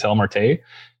trading Ketel Marte.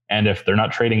 And if they're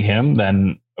not trading him,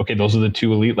 then okay, those are the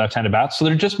two elite left-handed bats. So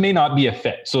there just may not be a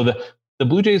fit. So the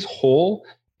Blue Jays hole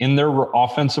in their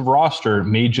offensive roster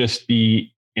may just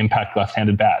be impact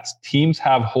left-handed bats. Teams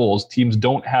have holes. Teams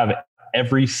don't have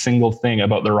every single thing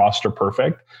about their roster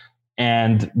perfect.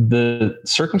 And the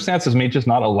circumstances may just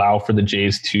not allow for the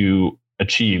Jays to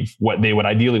achieve what they would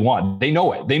ideally want. They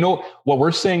know it. They know what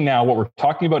we're saying now, what we're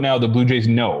talking about now, the Blue Jays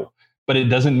know, but it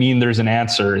doesn't mean there's an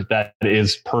answer that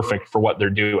is perfect for what they're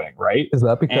doing, right? Is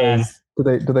that because,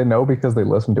 do they know because they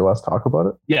listen to us talk about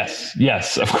it?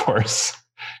 Yes, of course.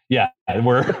 Yeah,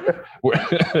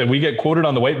 we get quoted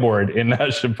on the whiteboard in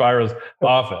Shapiro's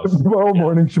office. Tomorrow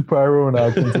morning, Shapiro and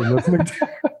Atkins are listening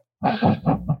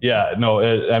to. Yeah, no,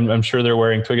 I'm sure they're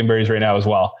wearing twig and berries right now as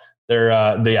well. They're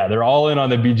all in on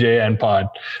the BJN pod.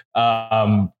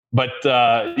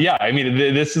 Yeah, I mean,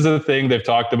 this is a thing they've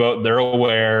talked about. They're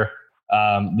aware.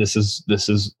 This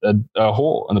is a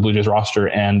hole in the Blue Jays roster,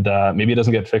 and maybe it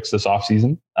doesn't get fixed this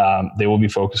offseason. They will be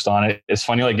focused on it. It's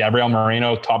funny, like Gabriel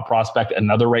Moreno, top prospect,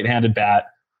 another right-handed bat.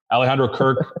 Alejandro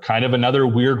Kirk, kind of another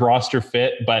weird roster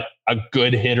fit, but a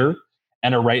good hitter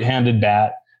and a right-handed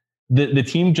bat. The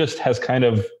team just has kind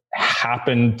of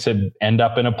happened to end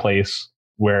up in a place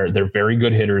where their very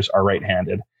good hitters are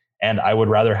right-handed. And I would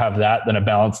rather have that than a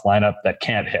balanced lineup that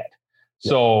can't hit.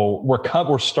 So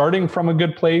we're starting from a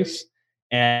good place.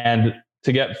 And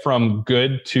to get from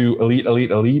good to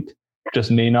elite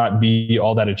just may not be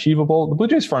all that achievable. The Blue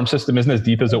Jays farm system isn't as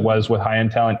deep as it was with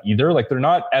high-end talent either. Like, they're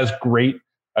not as great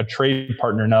a trade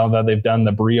partner now that they've done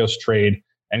the Barrios trade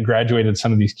and graduated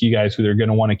some of these key guys who they're going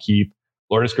to want to keep.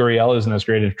 Lourdes Gurriel isn't as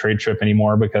great a trade chip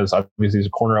anymore because obviously he's a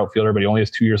corner outfielder, but he only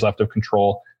has 2 years left of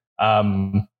control.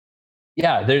 They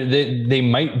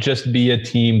might just be a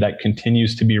team that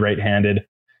continues to be right-handed.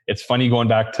 It's funny going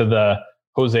back to the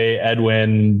Jose,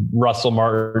 Edwin, Russell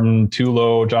Martin,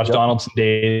 Tulo, Josh Donaldson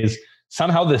days.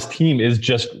 Somehow this team is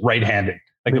just right-handed.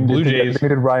 Like the Blue Jays. They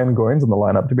needed Ryan Goins in the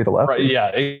lineup to be the left. Right, yeah,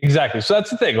 exactly. So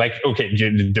that's the thing. Like, okay,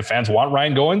 do fans want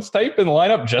Ryan Goins type in the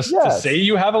lineup just to say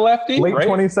you have a lefty? Late right?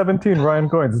 2017, Ryan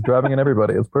Goins is driving in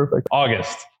everybody. It's perfect.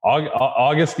 August,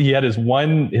 he had his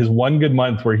one good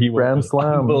month where he was Grand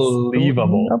Slam.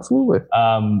 Unbelievable. Absolutely.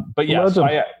 But yeah, so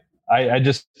I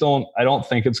just don't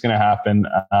think it's going to happen.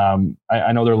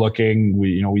 I know they're looking.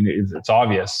 It's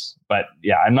obvious, but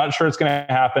yeah, I'm not sure it's going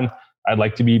to happen. I'd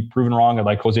like to be proven wrong. I'd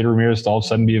like Jose Ramirez to all of a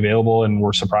sudden be available, and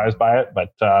we're surprised by it.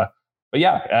 But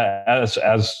yeah,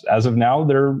 as of now,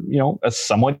 they're a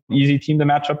somewhat easy team to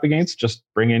match up against. Just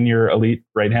bring in your elite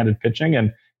right-handed pitching,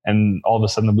 and all of a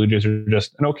sudden the Blue Jays are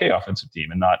just an okay offensive team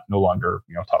and no longer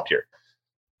top tier.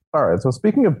 All right. So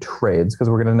speaking of trades, because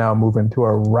we're going to now move into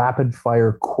our rapid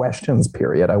fire questions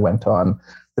period, I went on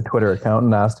the Twitter account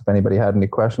and asked if anybody had any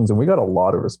questions, and we got a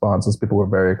lot of responses. People were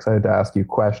very excited to ask you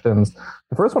questions.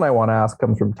 The first one I want to ask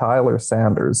comes from Tyler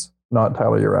Sanders, not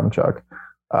Tyler Yaremchuk.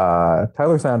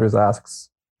 Tyler Sanders asks,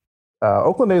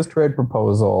 Oakland A's trade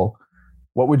proposal,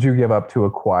 what would you give up to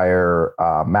acquire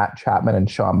Matt Chapman and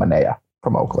Sean Manaea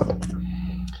from Oakland?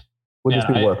 Would this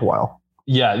be worthwhile?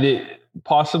 Yeah,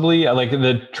 possibly. Like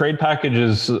the trade package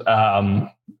is,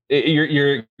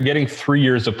 you're getting 3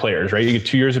 years of players, right? You get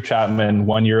 2 years of Chapman,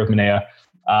 1 year of Manaea.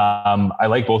 I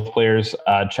like both players.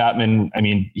 Chapman, I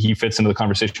mean, he fits into the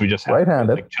conversation we just had.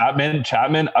 Right-handed. Like Chapman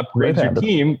upgrades your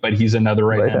team, but he's another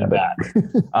right-handed bat.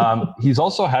 He's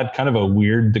also had kind of a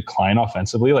weird decline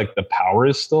offensively. Like the power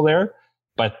is still there,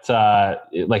 but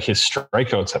like his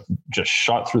strikeouts have just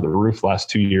shot through the roof the last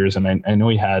 2 years. And I know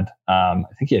he had, I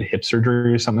think he had hip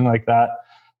surgery or something like that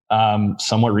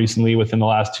somewhat recently within the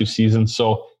last 2 seasons.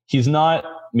 So he's not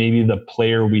maybe the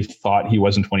player we thought he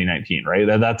was in 2019, right?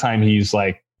 At that time, he's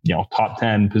like, top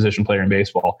 10 position player in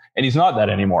baseball, and he's not that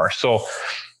anymore. So,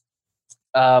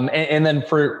 and then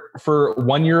for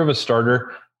 1 year of a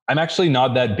starter, I'm actually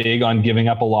not that big on giving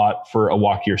up a lot for a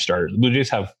walk-year starter. The Blue Jays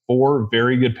have 4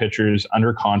 very good pitchers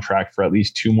under contract for at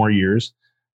least 2 more years.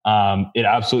 It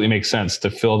absolutely makes sense to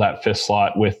fill that 5th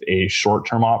slot with a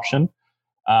short-term option.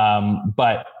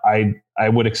 But I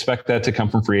would expect that to come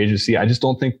from free agency. I just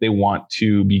don't think they want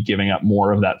to be giving up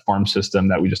more of that farm system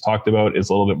that we just talked about. Is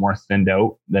a little bit more thinned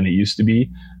out than it used to be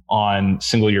on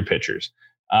single year pitchers.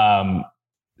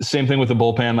 Same thing with the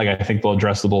bullpen. Like I think they'll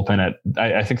address the bullpen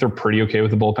I think they're pretty okay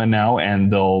with the bullpen now,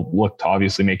 and they'll look to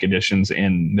obviously make additions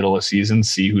in middle of season,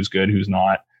 see who's good, who's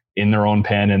not in their own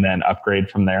pen, and then upgrade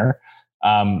from there.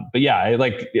 But yeah,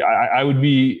 I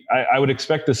would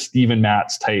expect a Steven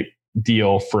Matz type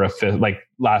deal for a 5th, like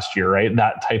last year, right?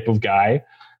 That type of guy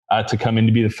to come in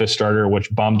to be the 5th starter, which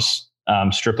bumps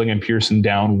Stripling and Pearson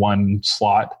down 1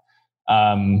 slot.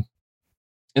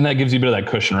 And that gives you a bit of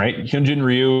that cushion, right? Hyunjin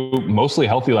Ryu, mostly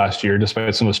healthy last year,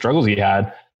 despite some of the struggles he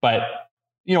had, but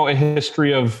a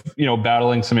history of,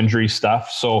 battling some injury stuff.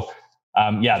 So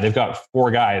they've got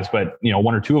 4 guys, but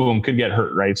 1 or 2 of them could get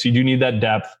hurt, right? So you do need that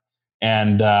depth.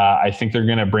 And I think they're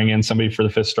going to bring in somebody for the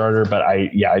 5th starter, but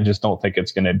I just don't think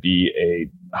it's going to be a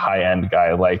high-end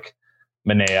guy like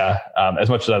Manaea. As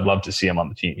much as I'd love to see him on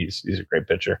the team, he's a great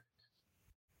pitcher.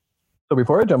 So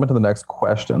before I jump into the next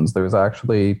questions, there's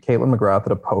actually Caitlin McGrath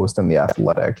at a post in The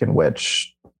Athletic in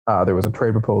which there was a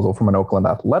trade proposal from an Oakland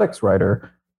Athletics writer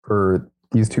for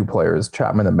these 2 players,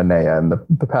 Chapman and Manaea, and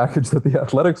the package that the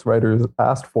Athletics writers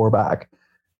asked for back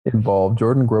involved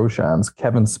Jordan Groshans,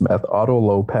 Kevin Smith, Otto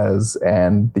Lopez,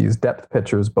 and these depth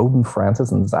pitchers, Bowden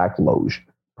Francis and Zach Loge.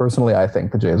 Personally, I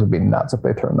think the Jays would be nuts if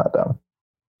they turned that down.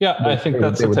 Yeah, I think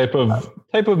that's the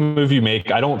type of move you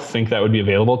make. I don't think that would be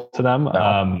available to them,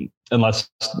 unless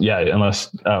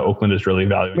Oakland is really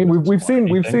valuable. I mean,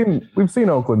 we've seen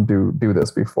Oakland do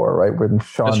this before, right? When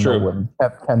Sean Nolan,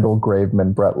 F. Kendall,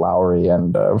 Graveman, Brett Lowry,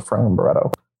 and Franklin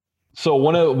Barreto. So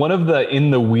one of the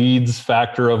in the weeds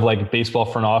factor of like baseball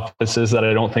front offices that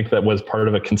I don't think that was part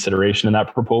of a consideration in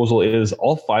that proposal is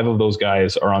all 5 of those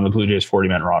guys are on the Blue Jays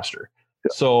 40-man roster. Yeah.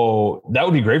 So that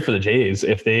would be great for the Jays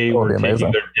if they were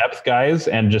taking their depth guys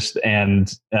and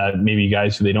maybe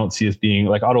guys who they don't see as being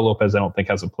like Otto Lopez. I don't think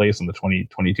has a place in the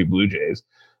 2022 Blue Jays.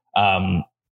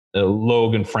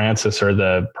 Logan Francis are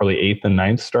the probably 8th and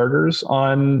 9th starters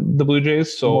on the Blue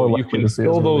Jays. So you can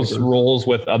fill those roles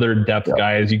with other depth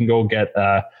guys. You can go get,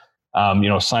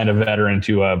 sign a veteran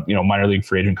to a, minor league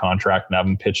free agent contract and have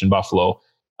him pitch in Buffalo.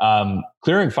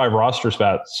 Clearing 5 roster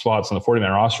spots on the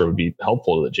 40-man roster would be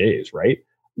helpful to the Jays, right?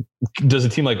 Does a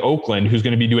team like Oakland, who's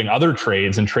going to be doing other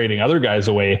trades and trading other guys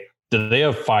away, do they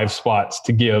have 5 spots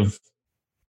to give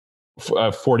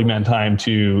 40-man time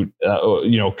to,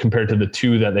 compared to the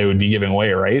 2 that they would be giving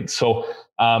away, right? So,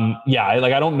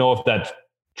 I don't know if that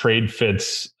trade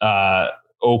fits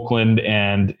Oakland,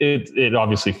 and it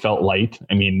obviously felt light.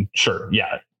 I mean, sure,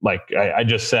 yeah. Like I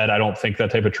just said, I don't think that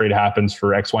type of trade happens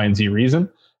for X, Y, and Z reason.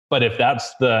 But if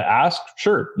that's the ask,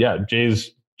 sure, yeah,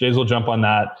 Jays will jump on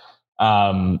that.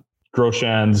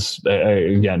 Grosjean's,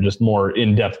 again, just more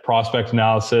in-depth prospect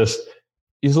analysis.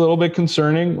 He's a little bit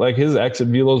concerning. Like his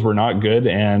exit velos were not good,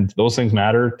 and those things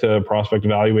matter to prospect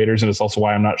evaluators. And it's also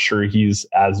why I'm not sure he's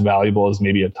as valuable as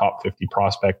maybe a top 50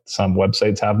 prospect some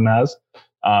websites have him as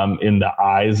in the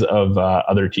eyes of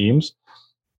other teams.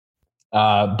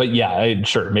 But yeah,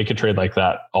 sure, make a trade like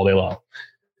that all day long.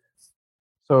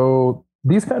 So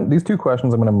these 2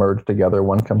 questions I'm going to merge together.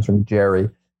 One comes from Jerry,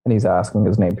 and he's asking,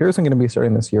 is Nate Pearson going to be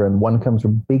starting this year? And one comes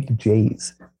from Big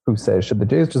Jays, who says, should the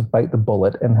Jays just bite the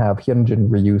bullet and have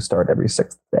Hyunjin Ryu start every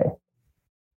 6th day?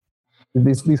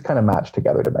 These kind of match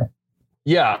together to me.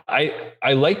 Yeah,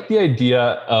 I like the idea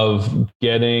of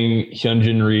getting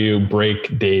Hyunjin Ryu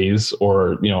break days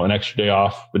or, an extra day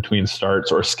off between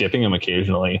starts or skipping him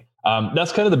occasionally.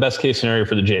 That's kind of the best case scenario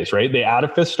for the Jays, right? They add a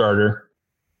 5th starter,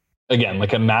 again,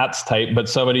 like a Mats type, but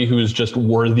somebody who's just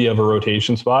worthy of a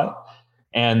rotation spot.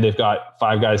 And they've got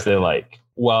 5 guys they like.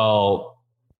 Well,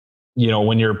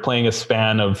 when you're playing a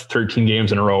span of 13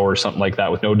 games in a row or something like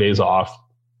that with no days off,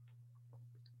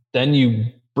 then you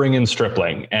bring in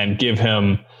Stripling and give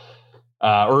him,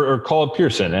 or call up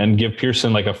Pearson and give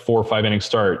Pearson like a 4 or 5 inning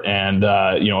start. And,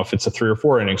 if it's a 3 or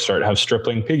 4 inning start, have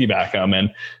Stripling piggyback him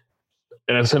and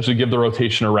essentially give the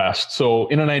rotation a rest. So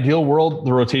in an ideal world,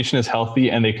 the rotation is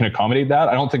healthy and they can accommodate that.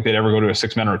 I don't think they'd ever go to a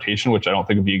 6-man rotation, which I don't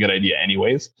think would be a good idea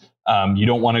anyways. You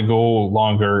don't want to go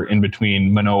longer in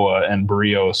between Manoah and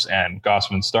Barrios and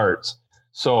Gausman starts.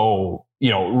 So,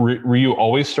 Ryu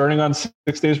always starting on 6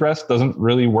 days rest doesn't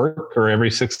really work, or every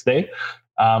 6th day.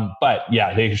 But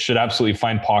yeah, they should absolutely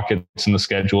find pockets in the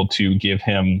schedule to give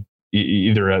him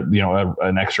either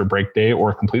an extra break day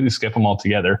or completely skip him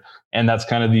altogether. And that's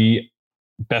kind of the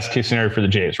best case scenario for the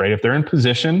Jays, right? If they're in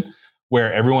position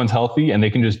where everyone's healthy and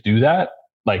they can just do that,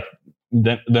 like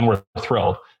then we're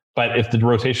thrilled. But if the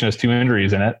rotation has 2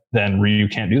 injuries in it, then Ryu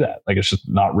can't do that. Like it's just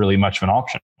not really much of an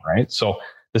option, right? So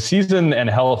the season and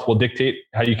health will dictate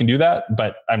how you can do that,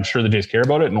 but I'm sure the Jays care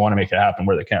about it and want to make it happen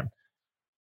where they can.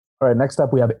 All right, next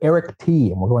up we have Eric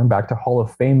T, and we're going back to Hall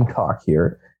of Fame talk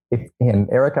here. And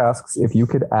Eric asks if you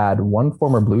could add one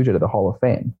former Blue Jay to the Hall of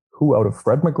Fame, who out of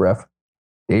Fred McGriff,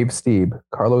 Dave Stieb,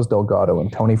 Carlos Delgado,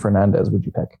 and Tony Fernandez would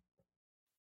you pick?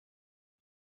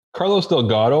 Carlos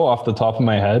Delgado off the top of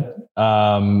my head.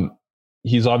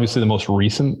 He's obviously the most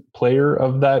recent player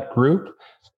of that group.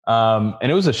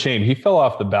 And it was a shame. He fell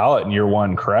off the ballot in year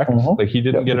 1, correct? Mm-hmm. Like he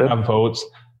didn't get enough votes.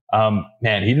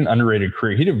 Man, he had an underrated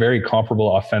career. He had a very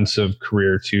comparable offensive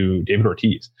career to David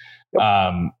Ortiz.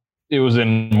 Yep. It was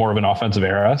in more of an offensive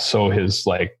era, so his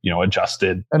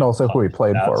adjusted, and also who he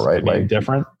played for, right? Like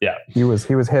different, yeah. He was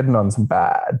hidden on some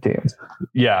bad teams.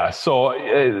 Yeah, so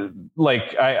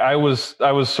I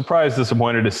was surprised,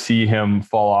 disappointed to see him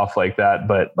fall off like that.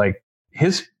 But like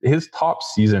his top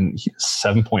season, he has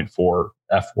 7.4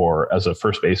 F4 as a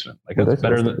first baseman. Like that's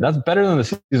better than the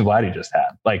season Vladdy just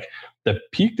had. Like the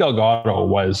peak Delgado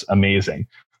was amazing.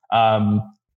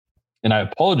 And I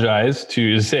apologize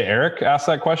to say Eric asked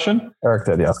that question. Eric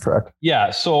did, yes, correct.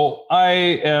 Yeah, so I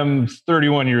am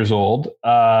 31 years old.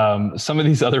 Some of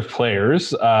these other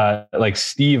players, like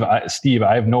Steve,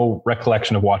 I have no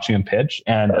recollection of watching him pitch.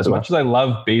 And as much as I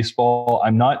love baseball,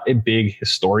 I'm not a big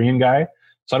historian guy.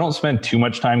 So I don't spend too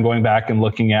much time going back and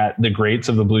looking at the greats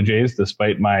of the Blue Jays,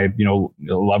 despite my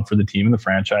love for the team and the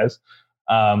franchise.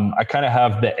 I kind of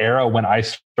have the era when I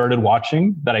started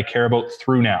watching that I care about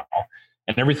through now.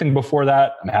 And everything before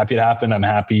that, I'm happy it happened. I'm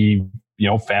happy,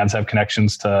 fans have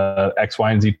connections to X,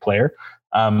 Y, and Z player.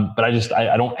 But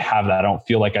I don't have that. I don't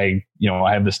feel like I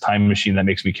have this time machine that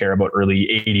makes me care about early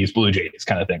 80s Blue Jays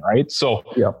kind of thing. Right. So,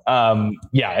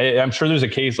 I'm sure there's a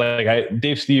case like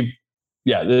Dave Stieb.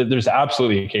 Yeah, there's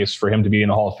absolutely a case for him to be in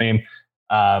the Hall of Fame.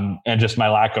 And just my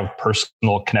lack of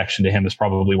personal connection to him is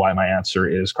probably why my answer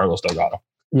is Carlos Delgado.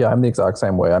 Yeah, I'm the exact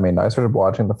same way. I mean, I started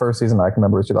watching the first season I can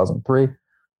remember was 2003.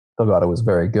 Delgado was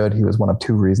very good. He was one of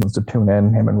 2 reasons to tune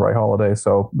in, him and Roy Halladay.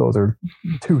 So those are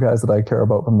 2 guys that I care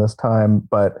about from this time.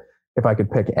 But if I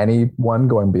could pick anyone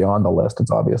going beyond the list,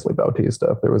 it's obviously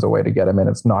Bautista. If there was a way to get him in,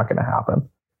 it's not going to happen.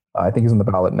 I think he's in the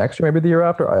ballot next year, maybe the year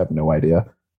after. I have no idea.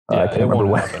 I can't remember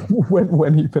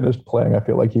when he finished playing. I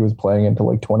feel like he was playing into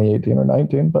like 2018 or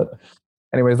 19. But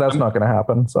anyways, that's not going to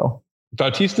happen. So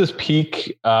Bautista's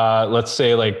peak, let's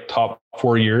say like top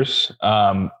 4 years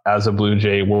as a Blue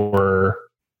Jay were,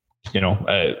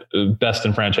 best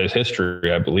in franchise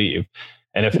history, I believe.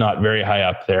 And if not, very high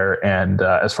up there. And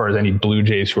as far as any Blue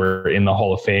Jays who are in the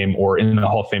Hall of Fame or in the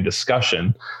Hall of Fame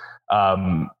discussion,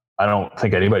 I don't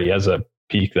think anybody has a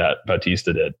peak that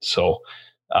Bautista did. So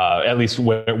at least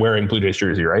wearing Blue Jays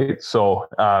jersey, right? So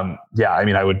I'd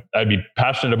be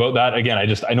passionate about that. Again,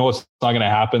 I know it's not going to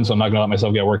happen, so I'm not going to let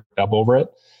myself get worked up over it.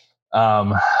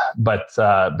 But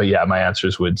yeah, my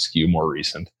answers would skew more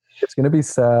recent. It's going to be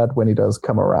sad when he does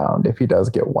come around, if he does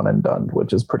get one and done,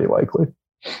 which is pretty likely.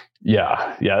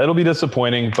 Yeah, it'll be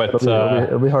disappointing, but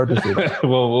it'll be hard to see.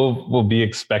 we'll be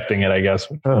expecting it, I guess.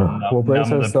 We'll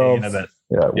brace ourselves.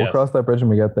 We'll cross that bridge when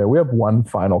we get there. We have one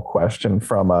final question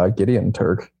from Gideon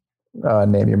Turk,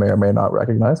 name you may or may not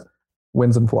recognize.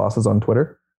 Wins and Flosses on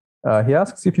Twitter. He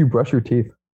asks if you brush your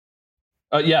teeth.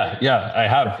 Yeah, I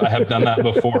have done that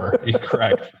before.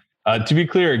 Correct. To be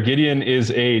clear, Gideon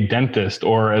is a dentist,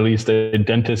 or at least a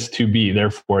dentist to be.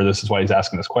 Therefore, this is why he's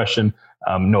asking this question.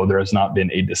 No, there has not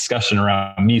been a discussion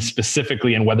around me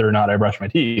specifically and whether or not I brush my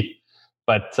teeth.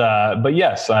 But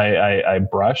yes, I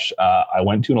brush. I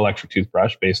went to an electric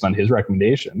toothbrush based on his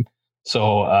recommendation.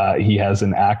 So he has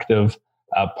an active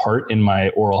part in my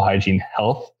oral hygiene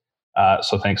health.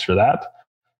 So thanks for that.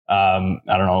 I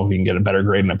don't know if he can get a better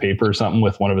grade in a paper or something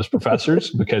with one of his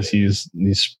professors because he's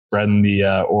spreading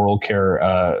the oral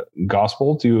care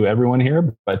gospel to everyone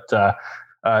here. But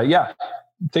yeah,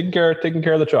 taking care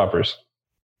of the choppers.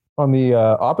 On the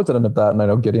opposite end of that, and I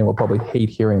know Gideon will probably hate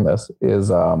hearing this, is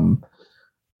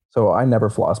so I never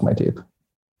floss my teeth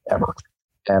ever.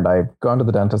 And I've gone to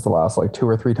the dentist the last like 2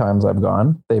 or 3 times I've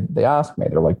gone. They ask me,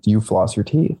 they're like, do you floss your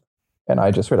teeth? And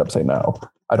I just straight up say no.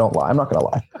 I don't lie. I'm not going to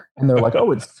lie. And they're like,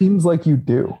 oh, it seems like you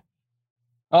do.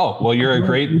 Oh, well, you're a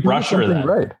great brusher then.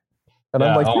 Right. And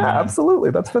I'm like,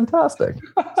 absolutely. That's fantastic.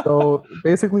 So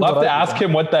basically, we'll have to ask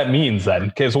him what that means then.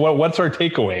 Because what's our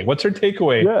takeaway? What's our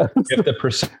takeaway if the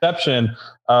perception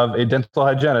of a dental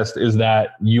hygienist is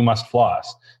that you must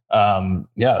floss?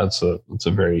 That's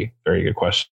a very, very good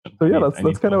question. So yeah,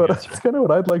 that's kind of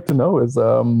what I'd like to know is,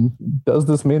 does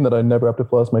this mean that I never have to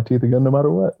floss my teeth again, no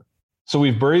matter what? So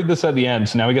we've buried this at the end.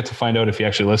 So now we get to find out if he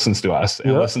actually listens to us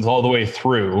and listens all the way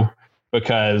through,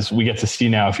 because we get to see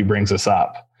now if he brings us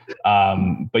up.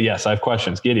 But yes, I have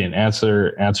questions. Gideon,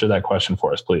 answer that question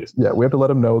for us, please. Yeah, we have to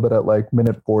let him know that at like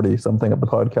minute 40 something of the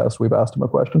podcast, we've asked him a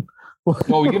question.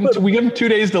 Well, we give him 2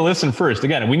 days to listen first.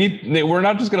 Again, we're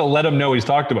not just going to let him know what he's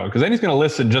talked about, because then he's going to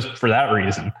listen just for that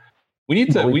reason. We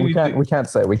can't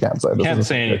say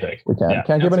anything. We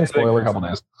can't give any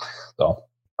spoilers. So.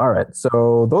 All right.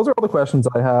 So those are all the questions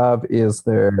I have. Is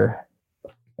there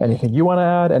anything you want to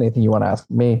add? Anything you want to ask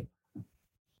me?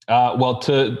 Well,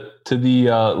 to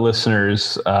the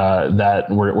listeners that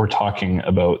we're talking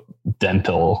about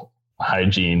dental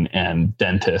hygiene and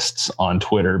dentists on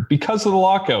Twitter because of the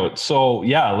lockout. So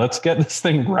yeah, let's get this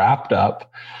thing wrapped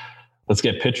up. Let's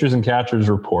get pitchers and catchers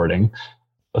reporting.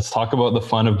 Let's talk about the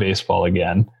fun of baseball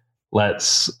again.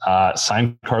 Let's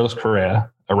sign Carlos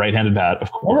Correa, a right-handed bat,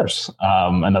 of course.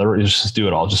 Another is just do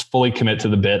it all. Just fully commit to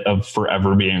the bit of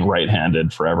forever being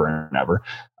right-handed, forever and ever.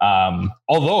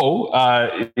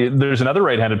 Although there's another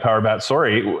right-handed power bat.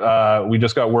 Sorry, we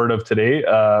just got word of today.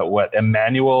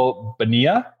 Emmanuel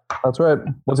Bonilla? That's right.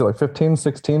 What's he like? 15,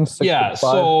 16, 65, yeah.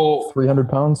 So 300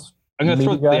 pounds. I'm going to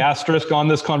throw the asterisk on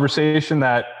this conversation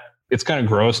that it's kind of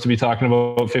gross to be talking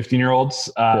about 15-year-olds.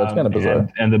 It's kind of bizarre.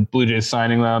 And the Blue Jays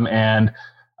signing them, and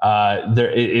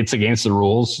it's against the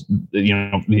rules,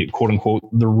 quote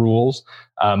unquote, the rules.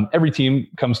 Every team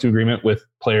comes to agreement with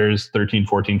players 13,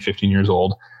 14, 15 years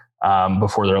old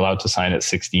before they're allowed to sign at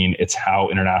 16. It's how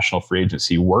international free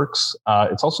agency works.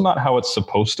 It's also not how it's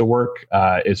supposed to work.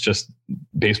 It's just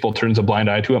baseball turns a blind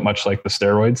eye to it, much like the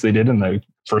steroids they did in the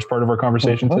first part of our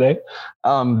conversation today.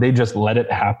 They just let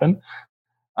it happen.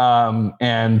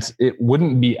 And it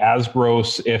wouldn't be as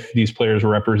gross if these players were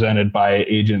represented by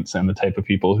agents and the type of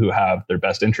people who have their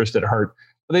best interest at heart,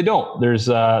 but they don't. There's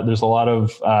a lot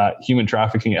of human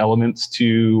trafficking elements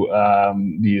to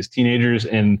these teenagers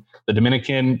in the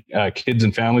Dominican, kids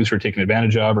and families who are taken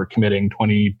advantage of or committing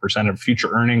 20% of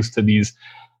future earnings to these,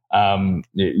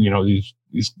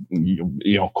 these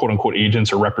quote unquote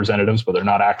agents or representatives, but they're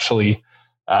not actually,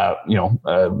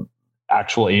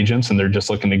 actual agents, and they're just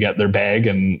looking to get their bag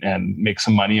and make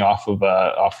some money off of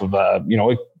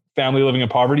a family living in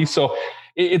poverty. So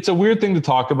it's a weird thing to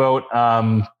talk about.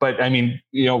 But I mean,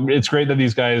 it's great that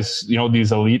these guys,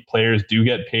 these elite players do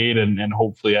get paid, and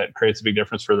hopefully that creates a big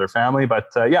difference for their family.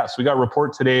 But so we got a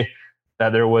report today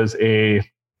that there was a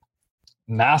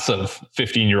massive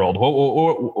 15-year-old.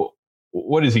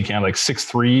 What is he, Cam? Like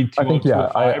 6'3", I think, yeah.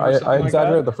 I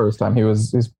exaggerated the first time.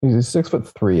 He's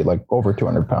 6'3", like over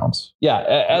 200 pounds.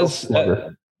 Yeah,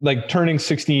 like turning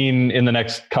 16 in the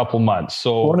next couple months.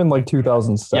 So born in like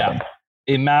 2007. Yeah,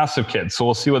 a massive kid. So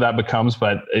we'll see what that becomes.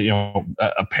 But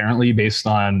apparently, based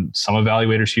on some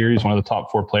evaluators here, he's one of the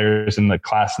top 4 players in the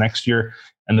class next year.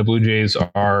 And the Blue Jays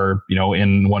are,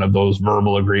 in one of those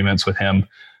verbal agreements with him.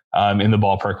 In the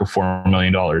ballpark of $4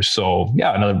 million. So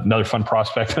another fun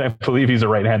prospect. And I believe he's a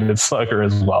right-handed slugger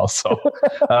as well. So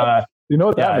you know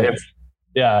what that means?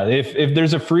 If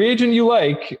there's a free agent you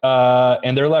like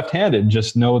and they're left-handed,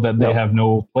 just know that they have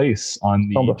no place on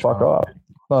the. Tell them to fuck off.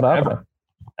 Not happening.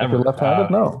 If you're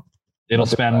left-handed, no. It'll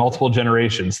span multiple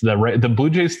generations. The Blue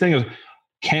Jays thing is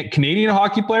Canadian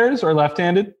hockey players are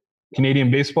left-handed.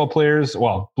 Canadian baseball players,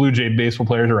 Blue Jay baseball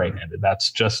players are right-handed.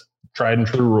 That's just tried and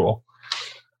true rule.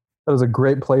 That is a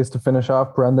great place to finish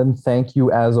off, Brendan. Thank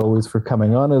you, as always, for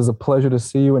coming on. It is a pleasure to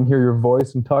see you and hear your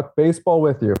voice and talk baseball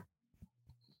with you.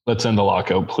 Let's end the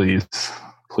lockout, please.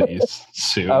 Please,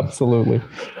 soon. Absolutely.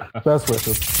 Best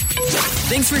wishes.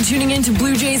 Thanks for tuning in to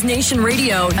Blue Jays Nation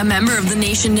Radio, a member of the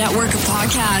Nation Network of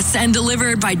podcasts and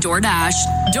delivered by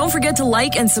DoorDash. Don't forget to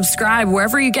like and subscribe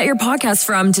wherever you get your podcasts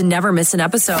from to never miss an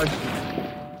episode.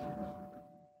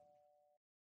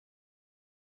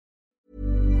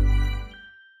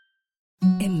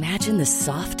 Imagine the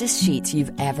softest sheets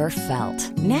you've ever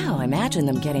felt. Now imagine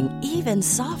them getting even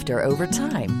softer over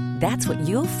time. That's what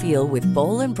you'll feel with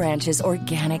Boll & Branch's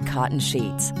organic cotton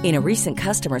sheets. In a recent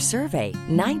customer survey,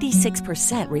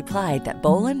 96% replied that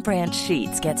Boll & Branch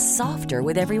sheets get softer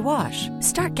with every wash.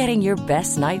 Start getting your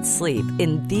best night's sleep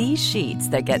in these sheets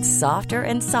that get softer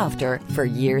and softer for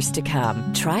years to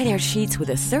come. Try their sheets with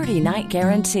a 30-night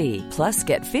guarantee. Plus,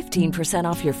 get 15%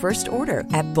 off your first order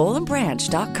at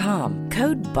bollandbranch.com.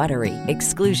 Code BUTTERY.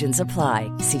 Exclusions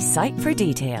apply. See site for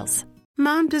details.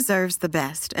 Mom deserves the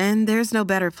best, and there's no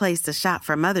better place to shop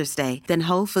for Mother's Day than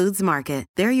Whole Foods Market.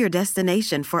 They're your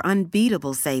destination for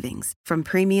unbeatable savings, from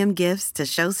premium gifts to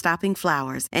show-stopping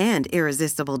flowers and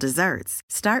irresistible desserts.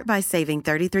 Start by saving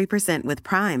 33% with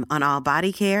Prime on all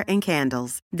body care and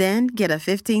candles. Then get a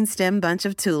 15-stem bunch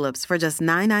of tulips for just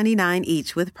 $9.99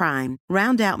 each with Prime.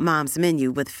 Round out Mom's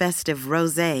menu with festive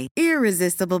rosé,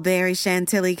 irresistible berry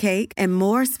chantilly cake, and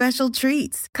more special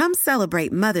treats. Come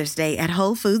celebrate Mother's Day at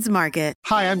Whole Foods Market.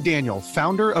 Hi, I'm Daniel,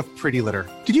 founder of Pretty Litter.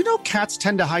 Did you know cats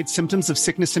tend to hide symptoms of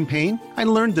sickness and pain? I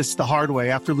learned this the hard way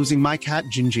after losing my cat,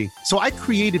 Gingy. So I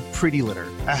created Pretty Litter,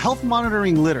 a health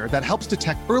monitoring litter that helps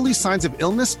detect early signs of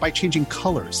illness by changing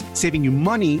colors, saving you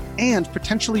money and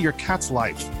potentially your cat's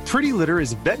life. Pretty Litter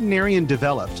is veterinarian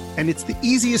developed, and it's the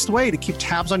easiest way to keep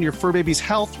tabs on your fur baby's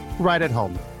health right at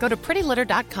home. Go to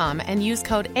prettylitter.com and use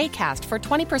code ACAST for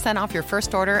 20% off your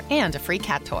first order and a free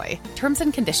cat toy. Terms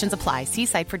and conditions apply. See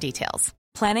site for details.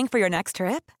 Planning for your next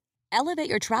trip? Elevate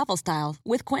your travel style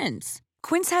with Quince.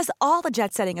 Quince has all the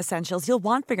jet-setting essentials you'll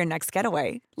want for your next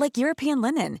getaway, like European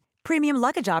linen, premium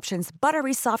luggage options,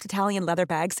 buttery soft Italian leather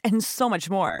bags, and so much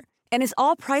more. And is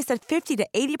all priced at 50 to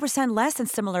 80% less than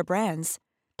similar brands.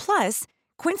 Plus,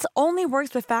 Quince only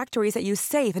works with factories that use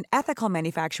safe and ethical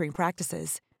manufacturing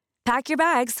practices. Pack your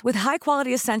bags with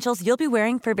high-quality essentials you'll be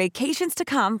wearing for vacations to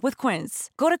come with Quince.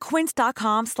 Go to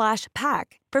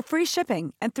quince.com/pack for free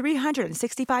shipping and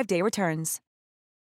 365-day returns.